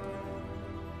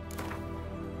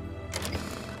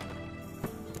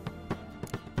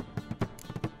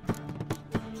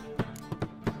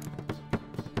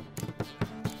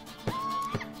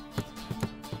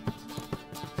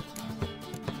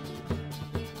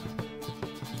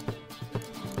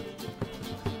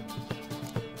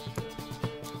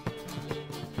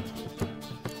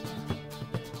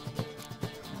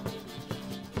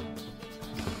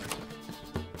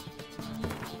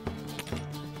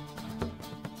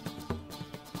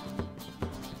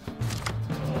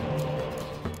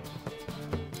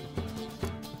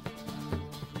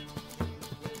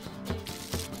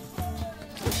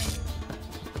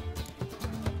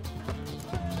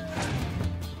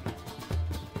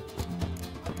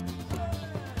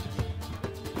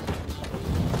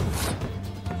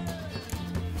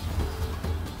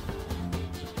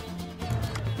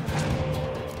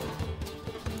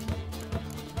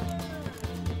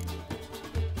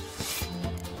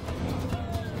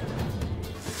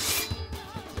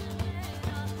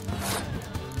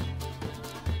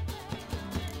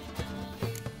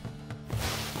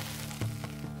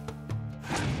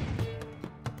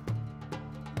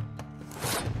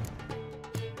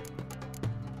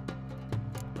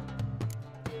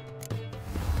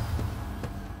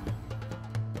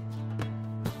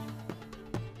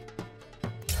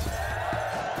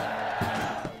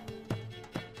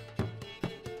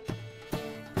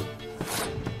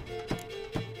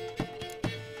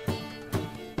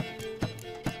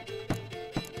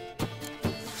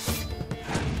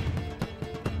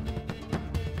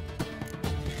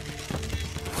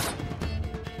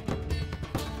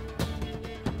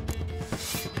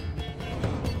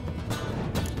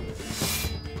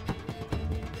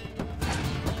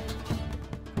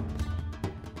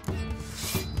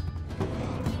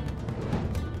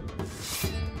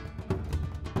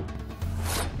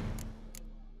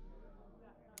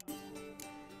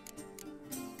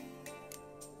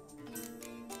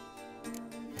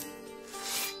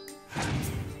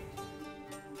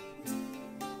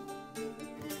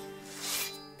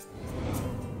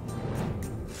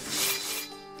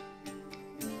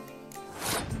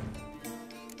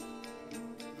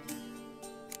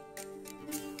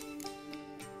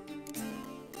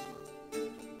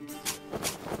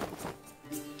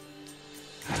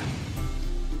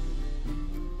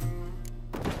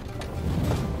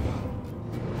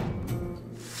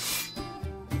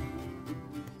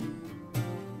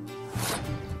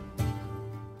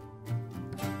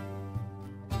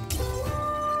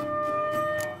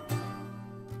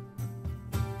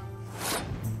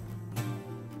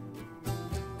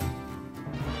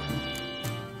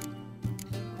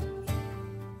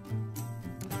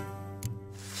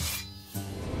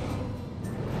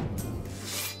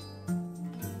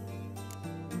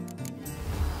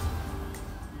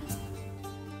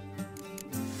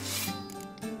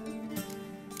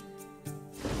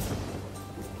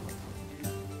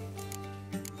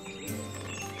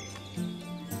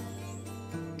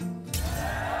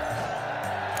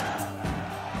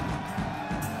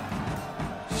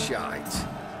 shite.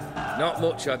 Not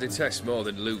much I detest more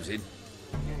than losing.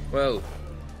 Well,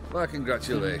 my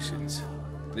congratulations.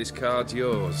 This card's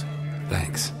yours.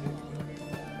 Thanks.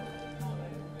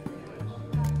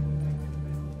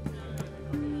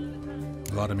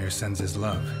 Vladimir sends his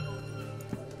love.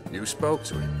 You spoke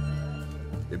to him?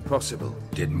 Impossible.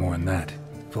 Did more than that.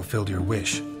 Fulfilled your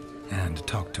wish. And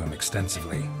talked to him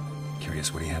extensively.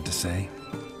 Curious what he had to say?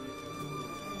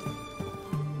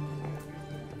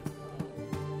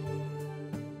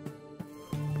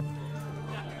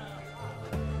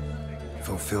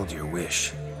 Fulfilled your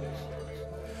wish.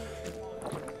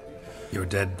 Your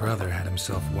dead brother had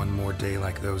himself one more day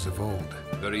like those of old.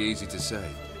 Very easy to say.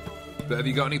 But have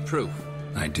you got any proof?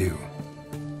 I do.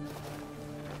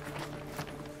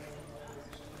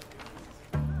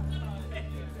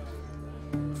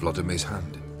 Vladimir's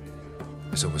hand.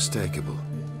 It's unmistakable.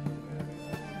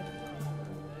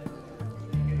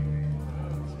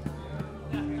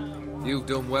 You've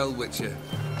done well, Witcher.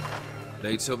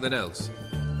 Need something else?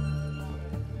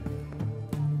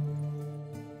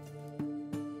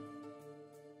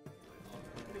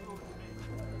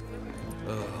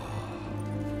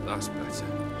 That's better.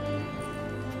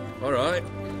 All right.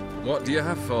 What do you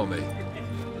have for me?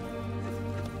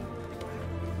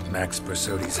 Max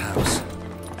Bersodi's house,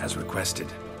 as requested.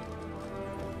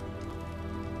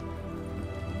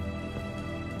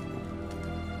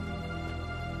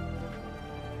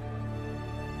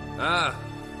 Ah,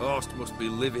 Horst must be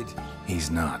livid. He's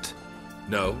not.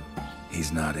 No?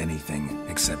 He's not anything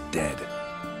except dead.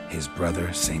 His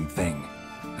brother, same thing.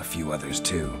 A few others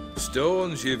too.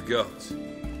 Stones you've got.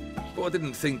 But I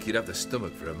didn't think you'd have the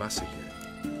stomach for a massacre.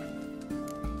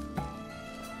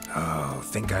 Oh,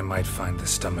 think I might find the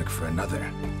stomach for another,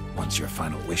 once your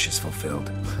final wish is fulfilled.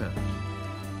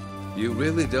 You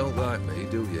really don't like me,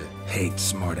 do you? Hate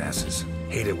smartasses.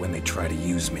 Hate it when they try to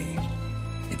use me.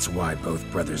 It's why both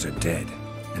brothers are dead,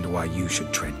 and why you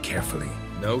should tread carefully.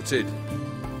 Noted.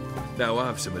 Now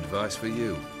I've some advice for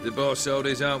you. The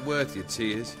Borsodis aren't worth your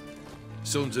tears.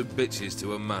 Sons of bitches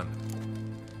to a man.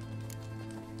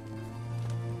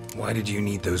 Why did you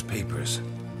need those papers?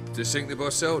 To sink the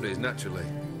Borsodis, naturally.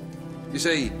 You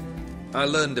see, I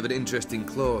learned of an interesting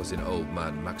clause in old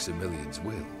man Maximilian's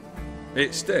will.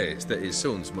 It states that his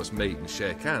sons must meet and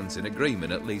shake hands in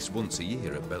agreement at least once a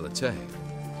year at Bellatane.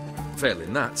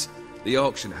 Failing that, the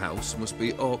auction house must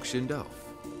be auctioned off.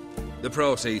 The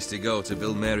proceeds to go to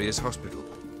Vilmeria's hospital.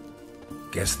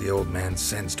 Guess the old man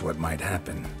sensed what might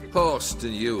happen. Horst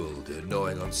and Ewald are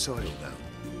gnawing on soil now.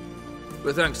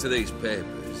 But thanks to these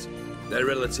papers, their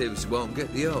relatives won't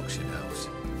get the auction house.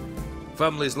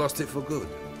 Families lost it for good.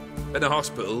 And the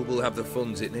hospital will have the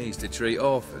funds it needs to treat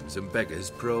orphans and beggars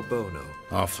pro bono.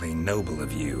 Awfully noble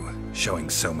of you, showing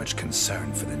so much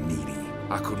concern for the needy.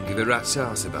 I couldn't give a rat's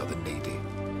ass about the needy.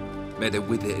 May they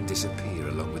wither and disappear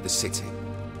along with the city.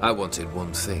 I wanted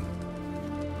one thing.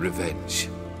 Revenge.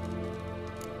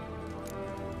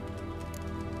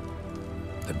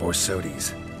 The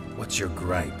Borsodis. What's your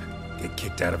gripe? Get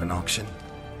kicked out of an auction?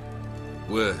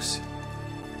 Worse.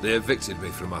 They evicted me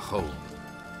from my home.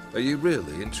 Are you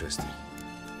really interested?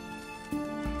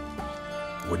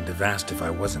 Wouldn't have asked if I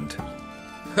wasn't.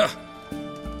 Ha!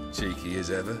 Cheeky as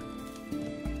ever.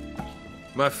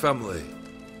 My family,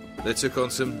 they took on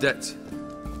some debt.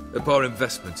 A poor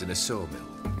investment in a sawmill.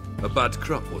 A bad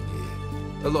crop one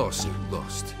year. A lawsuit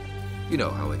lost. You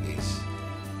know how it is.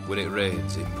 When it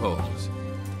rains, it pours.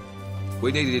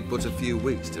 We needed but a few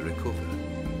weeks to recover.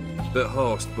 But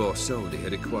Horst Borsodi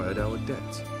had acquired our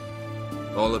debt.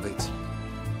 All of it.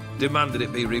 Demanded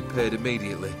it be repaid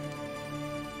immediately.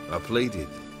 I pleaded.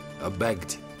 I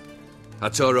begged. I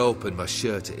tore open my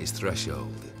shirt at his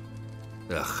threshold.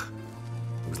 Ugh.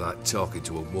 It was like talking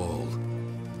to a wall.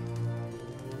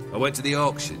 I went to the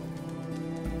auction.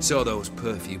 Saw those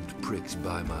perfumed pricks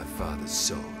buy my father's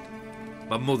sword.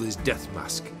 My mother's death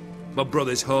mask. My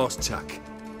brother's horse tack.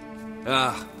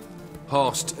 Ah,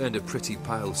 Horst earned a pretty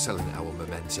pile selling our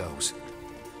mementos.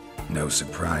 No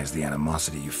surprise the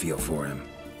animosity you feel for him.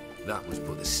 That was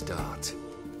but the start.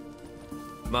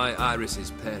 My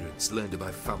Iris's parents learned of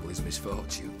my family's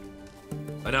misfortune.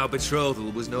 And our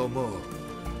betrothal was no more.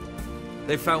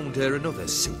 They found her another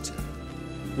suitor.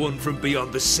 One from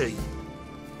beyond the sea.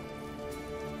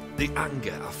 The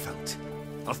anger I felt.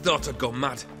 I thought I'd gone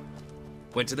mad.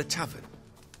 Went to the tavern.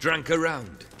 Drank a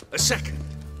round. A second.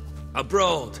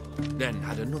 Abroad. Then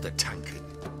had another tankard.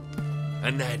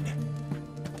 And then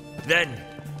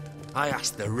I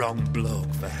asked the wrong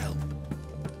bloke for help.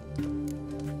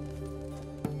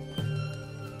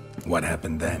 What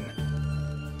happened then?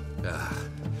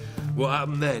 What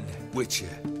happened then,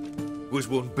 Witcher? was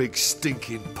one big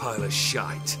stinking pile of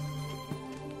shite.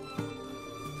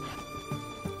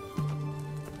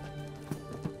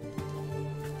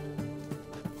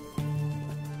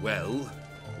 Well,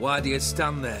 why do you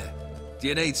stand there? Do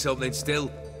you need something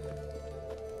still?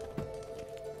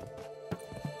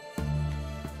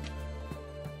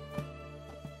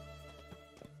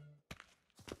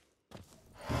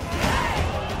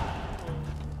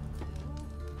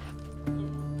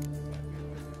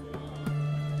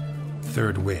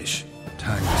 Third wish.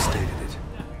 Time you stated it.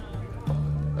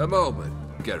 A moment,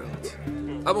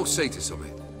 Geralt. I must see to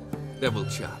something. Then we'll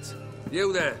chat.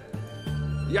 You there!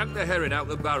 Yank the herring out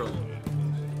the barrel.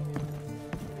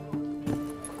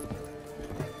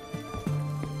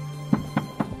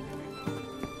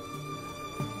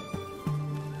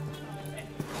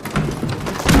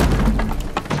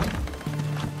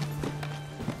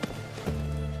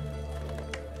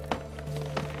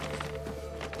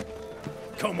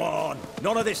 Come on,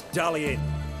 none of this dallying.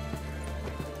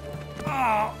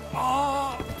 Ah,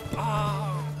 ah,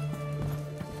 ah.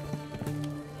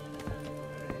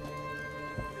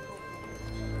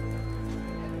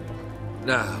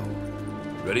 Now,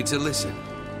 ready to listen?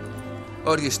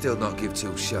 Or do you still not give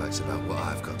two shites about what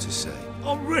I've got to say?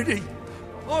 I'm ready.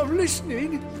 I'm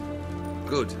listening.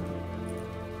 Good.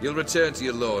 You'll return to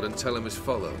your lord and tell him as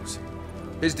follows.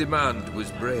 His demand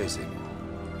was brazen.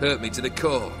 Hurt me to the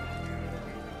core.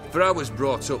 For I was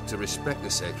brought up to respect the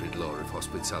sacred law of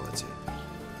hospitality.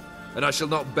 And I shall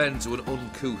not bend to an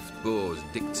uncouth boor's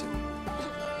dictum.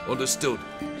 Understood?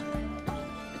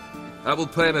 I will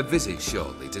pay him a visit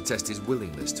shortly to test his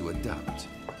willingness to adapt.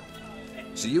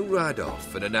 So you ride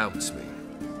off and announce me.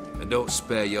 And don't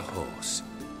spare your horse.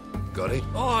 Got it?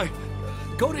 Aye,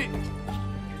 got it.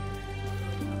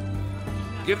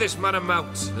 Give this man a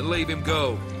mount and leave him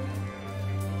go.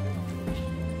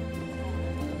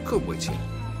 Come, Witcher.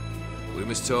 We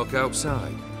must talk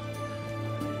outside.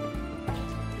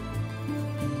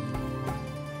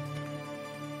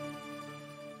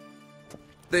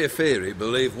 The Aetheri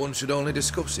believe one should only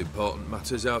discuss important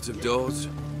matters out of doors,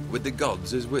 with the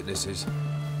gods as witnesses.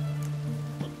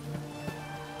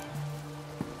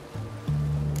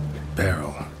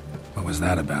 Barrel. What was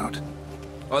that about?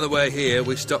 On the way here,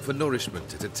 we stopped for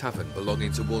nourishment at a tavern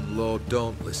belonging to one Lord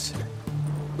Dauntless.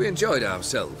 We enjoyed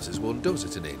ourselves as one does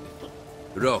at an inn,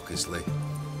 raucously.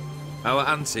 Our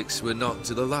antics were not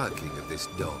to the liking of this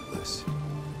Dauntless.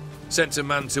 Sent a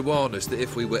man to warn us that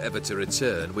if we were ever to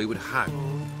return, we would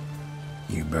hang.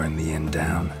 You burned the inn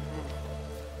down?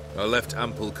 I left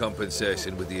ample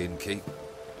compensation with the innkeep.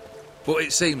 But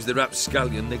it seems the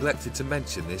rapscallion neglected to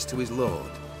mention this to his lord.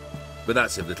 But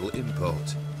that's of little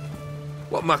import.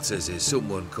 What matters is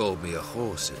someone called me a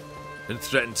whoreson and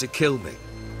threatened to kill me.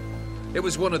 It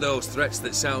was one of those threats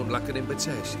that sound like an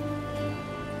invitation.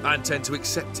 I intend to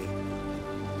accept it.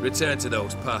 Return to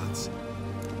those parts.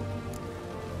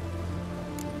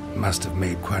 Must have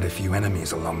made quite a few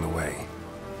enemies along the way.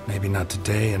 Maybe not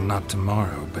today and not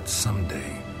tomorrow, but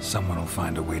someday, someone will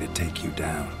find a way to take you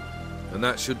down. And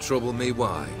that should trouble me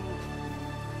why?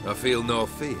 I feel no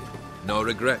fear, no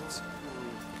regret.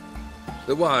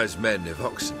 The wise men of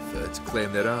Oxenfurt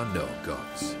claim there are no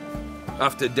gods.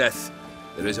 After death,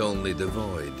 there is only the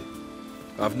void.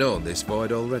 I've known this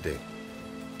void already.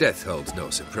 Death holds no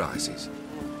surprises.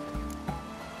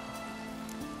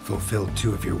 Fulfilled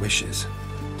 2 of your wishes.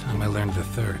 Time I learned the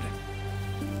 3rd.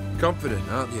 Confident,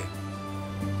 aren't you?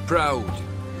 Proud,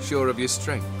 sure of your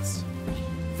strengths.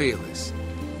 Fearless.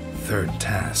 3rd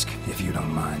task, if you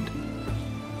don't mind.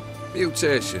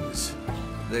 Mutations.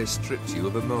 They stripped you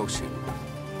of emotion.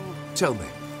 Tell me,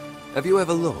 have you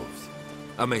ever loved?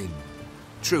 I mean,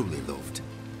 truly loved?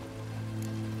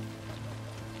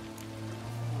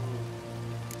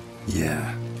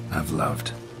 Yeah, I've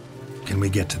loved. Can we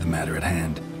get to the matter at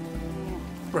hand?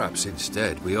 Perhaps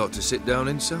instead we ought to sit down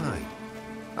inside.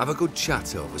 Have a good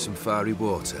chat over some fiery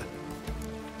water.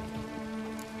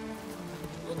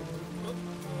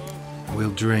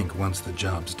 We'll drink once the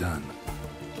job's done.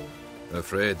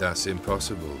 Afraid that's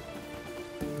impossible.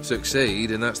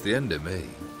 Succeed and that's the end of me.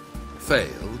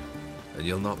 Fail and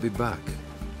you'll not be back.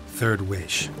 3rd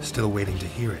wish. Still waiting to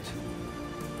hear it.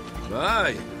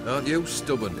 Aye, aren't you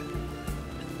stubborn?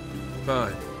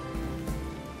 Fine.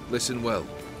 Listen well.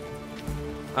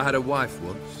 I had a wife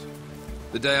once.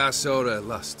 The day I saw her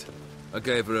last, I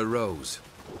gave her a rose.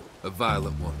 A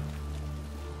violet one.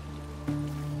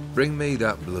 Bring me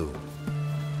that bloom.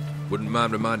 Wouldn't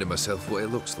mind reminding myself what it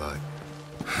looks like.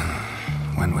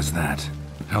 When was that?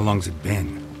 How long's it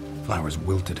been? Flowers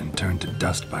wilted and turned to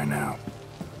dust by now.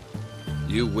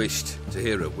 You wished to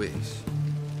hear a wish.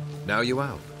 Now you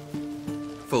have.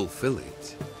 Fulfill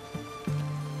it.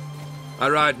 I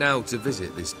ride now to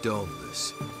visit this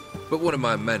Dauntless, but one of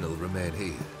my men will remain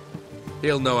here.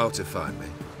 He'll know how to find me.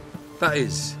 That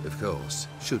is, of course,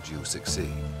 should you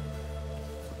succeed.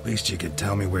 At least you could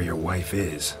tell me where your wife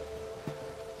is.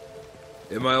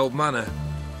 In my old manor,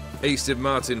 east of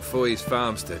Martin Foy's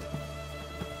farmstead.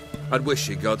 I'd wish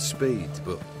you Godspeed,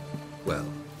 but, well,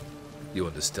 you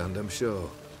understand, I'm sure.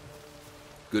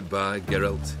 Goodbye,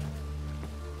 Geralt.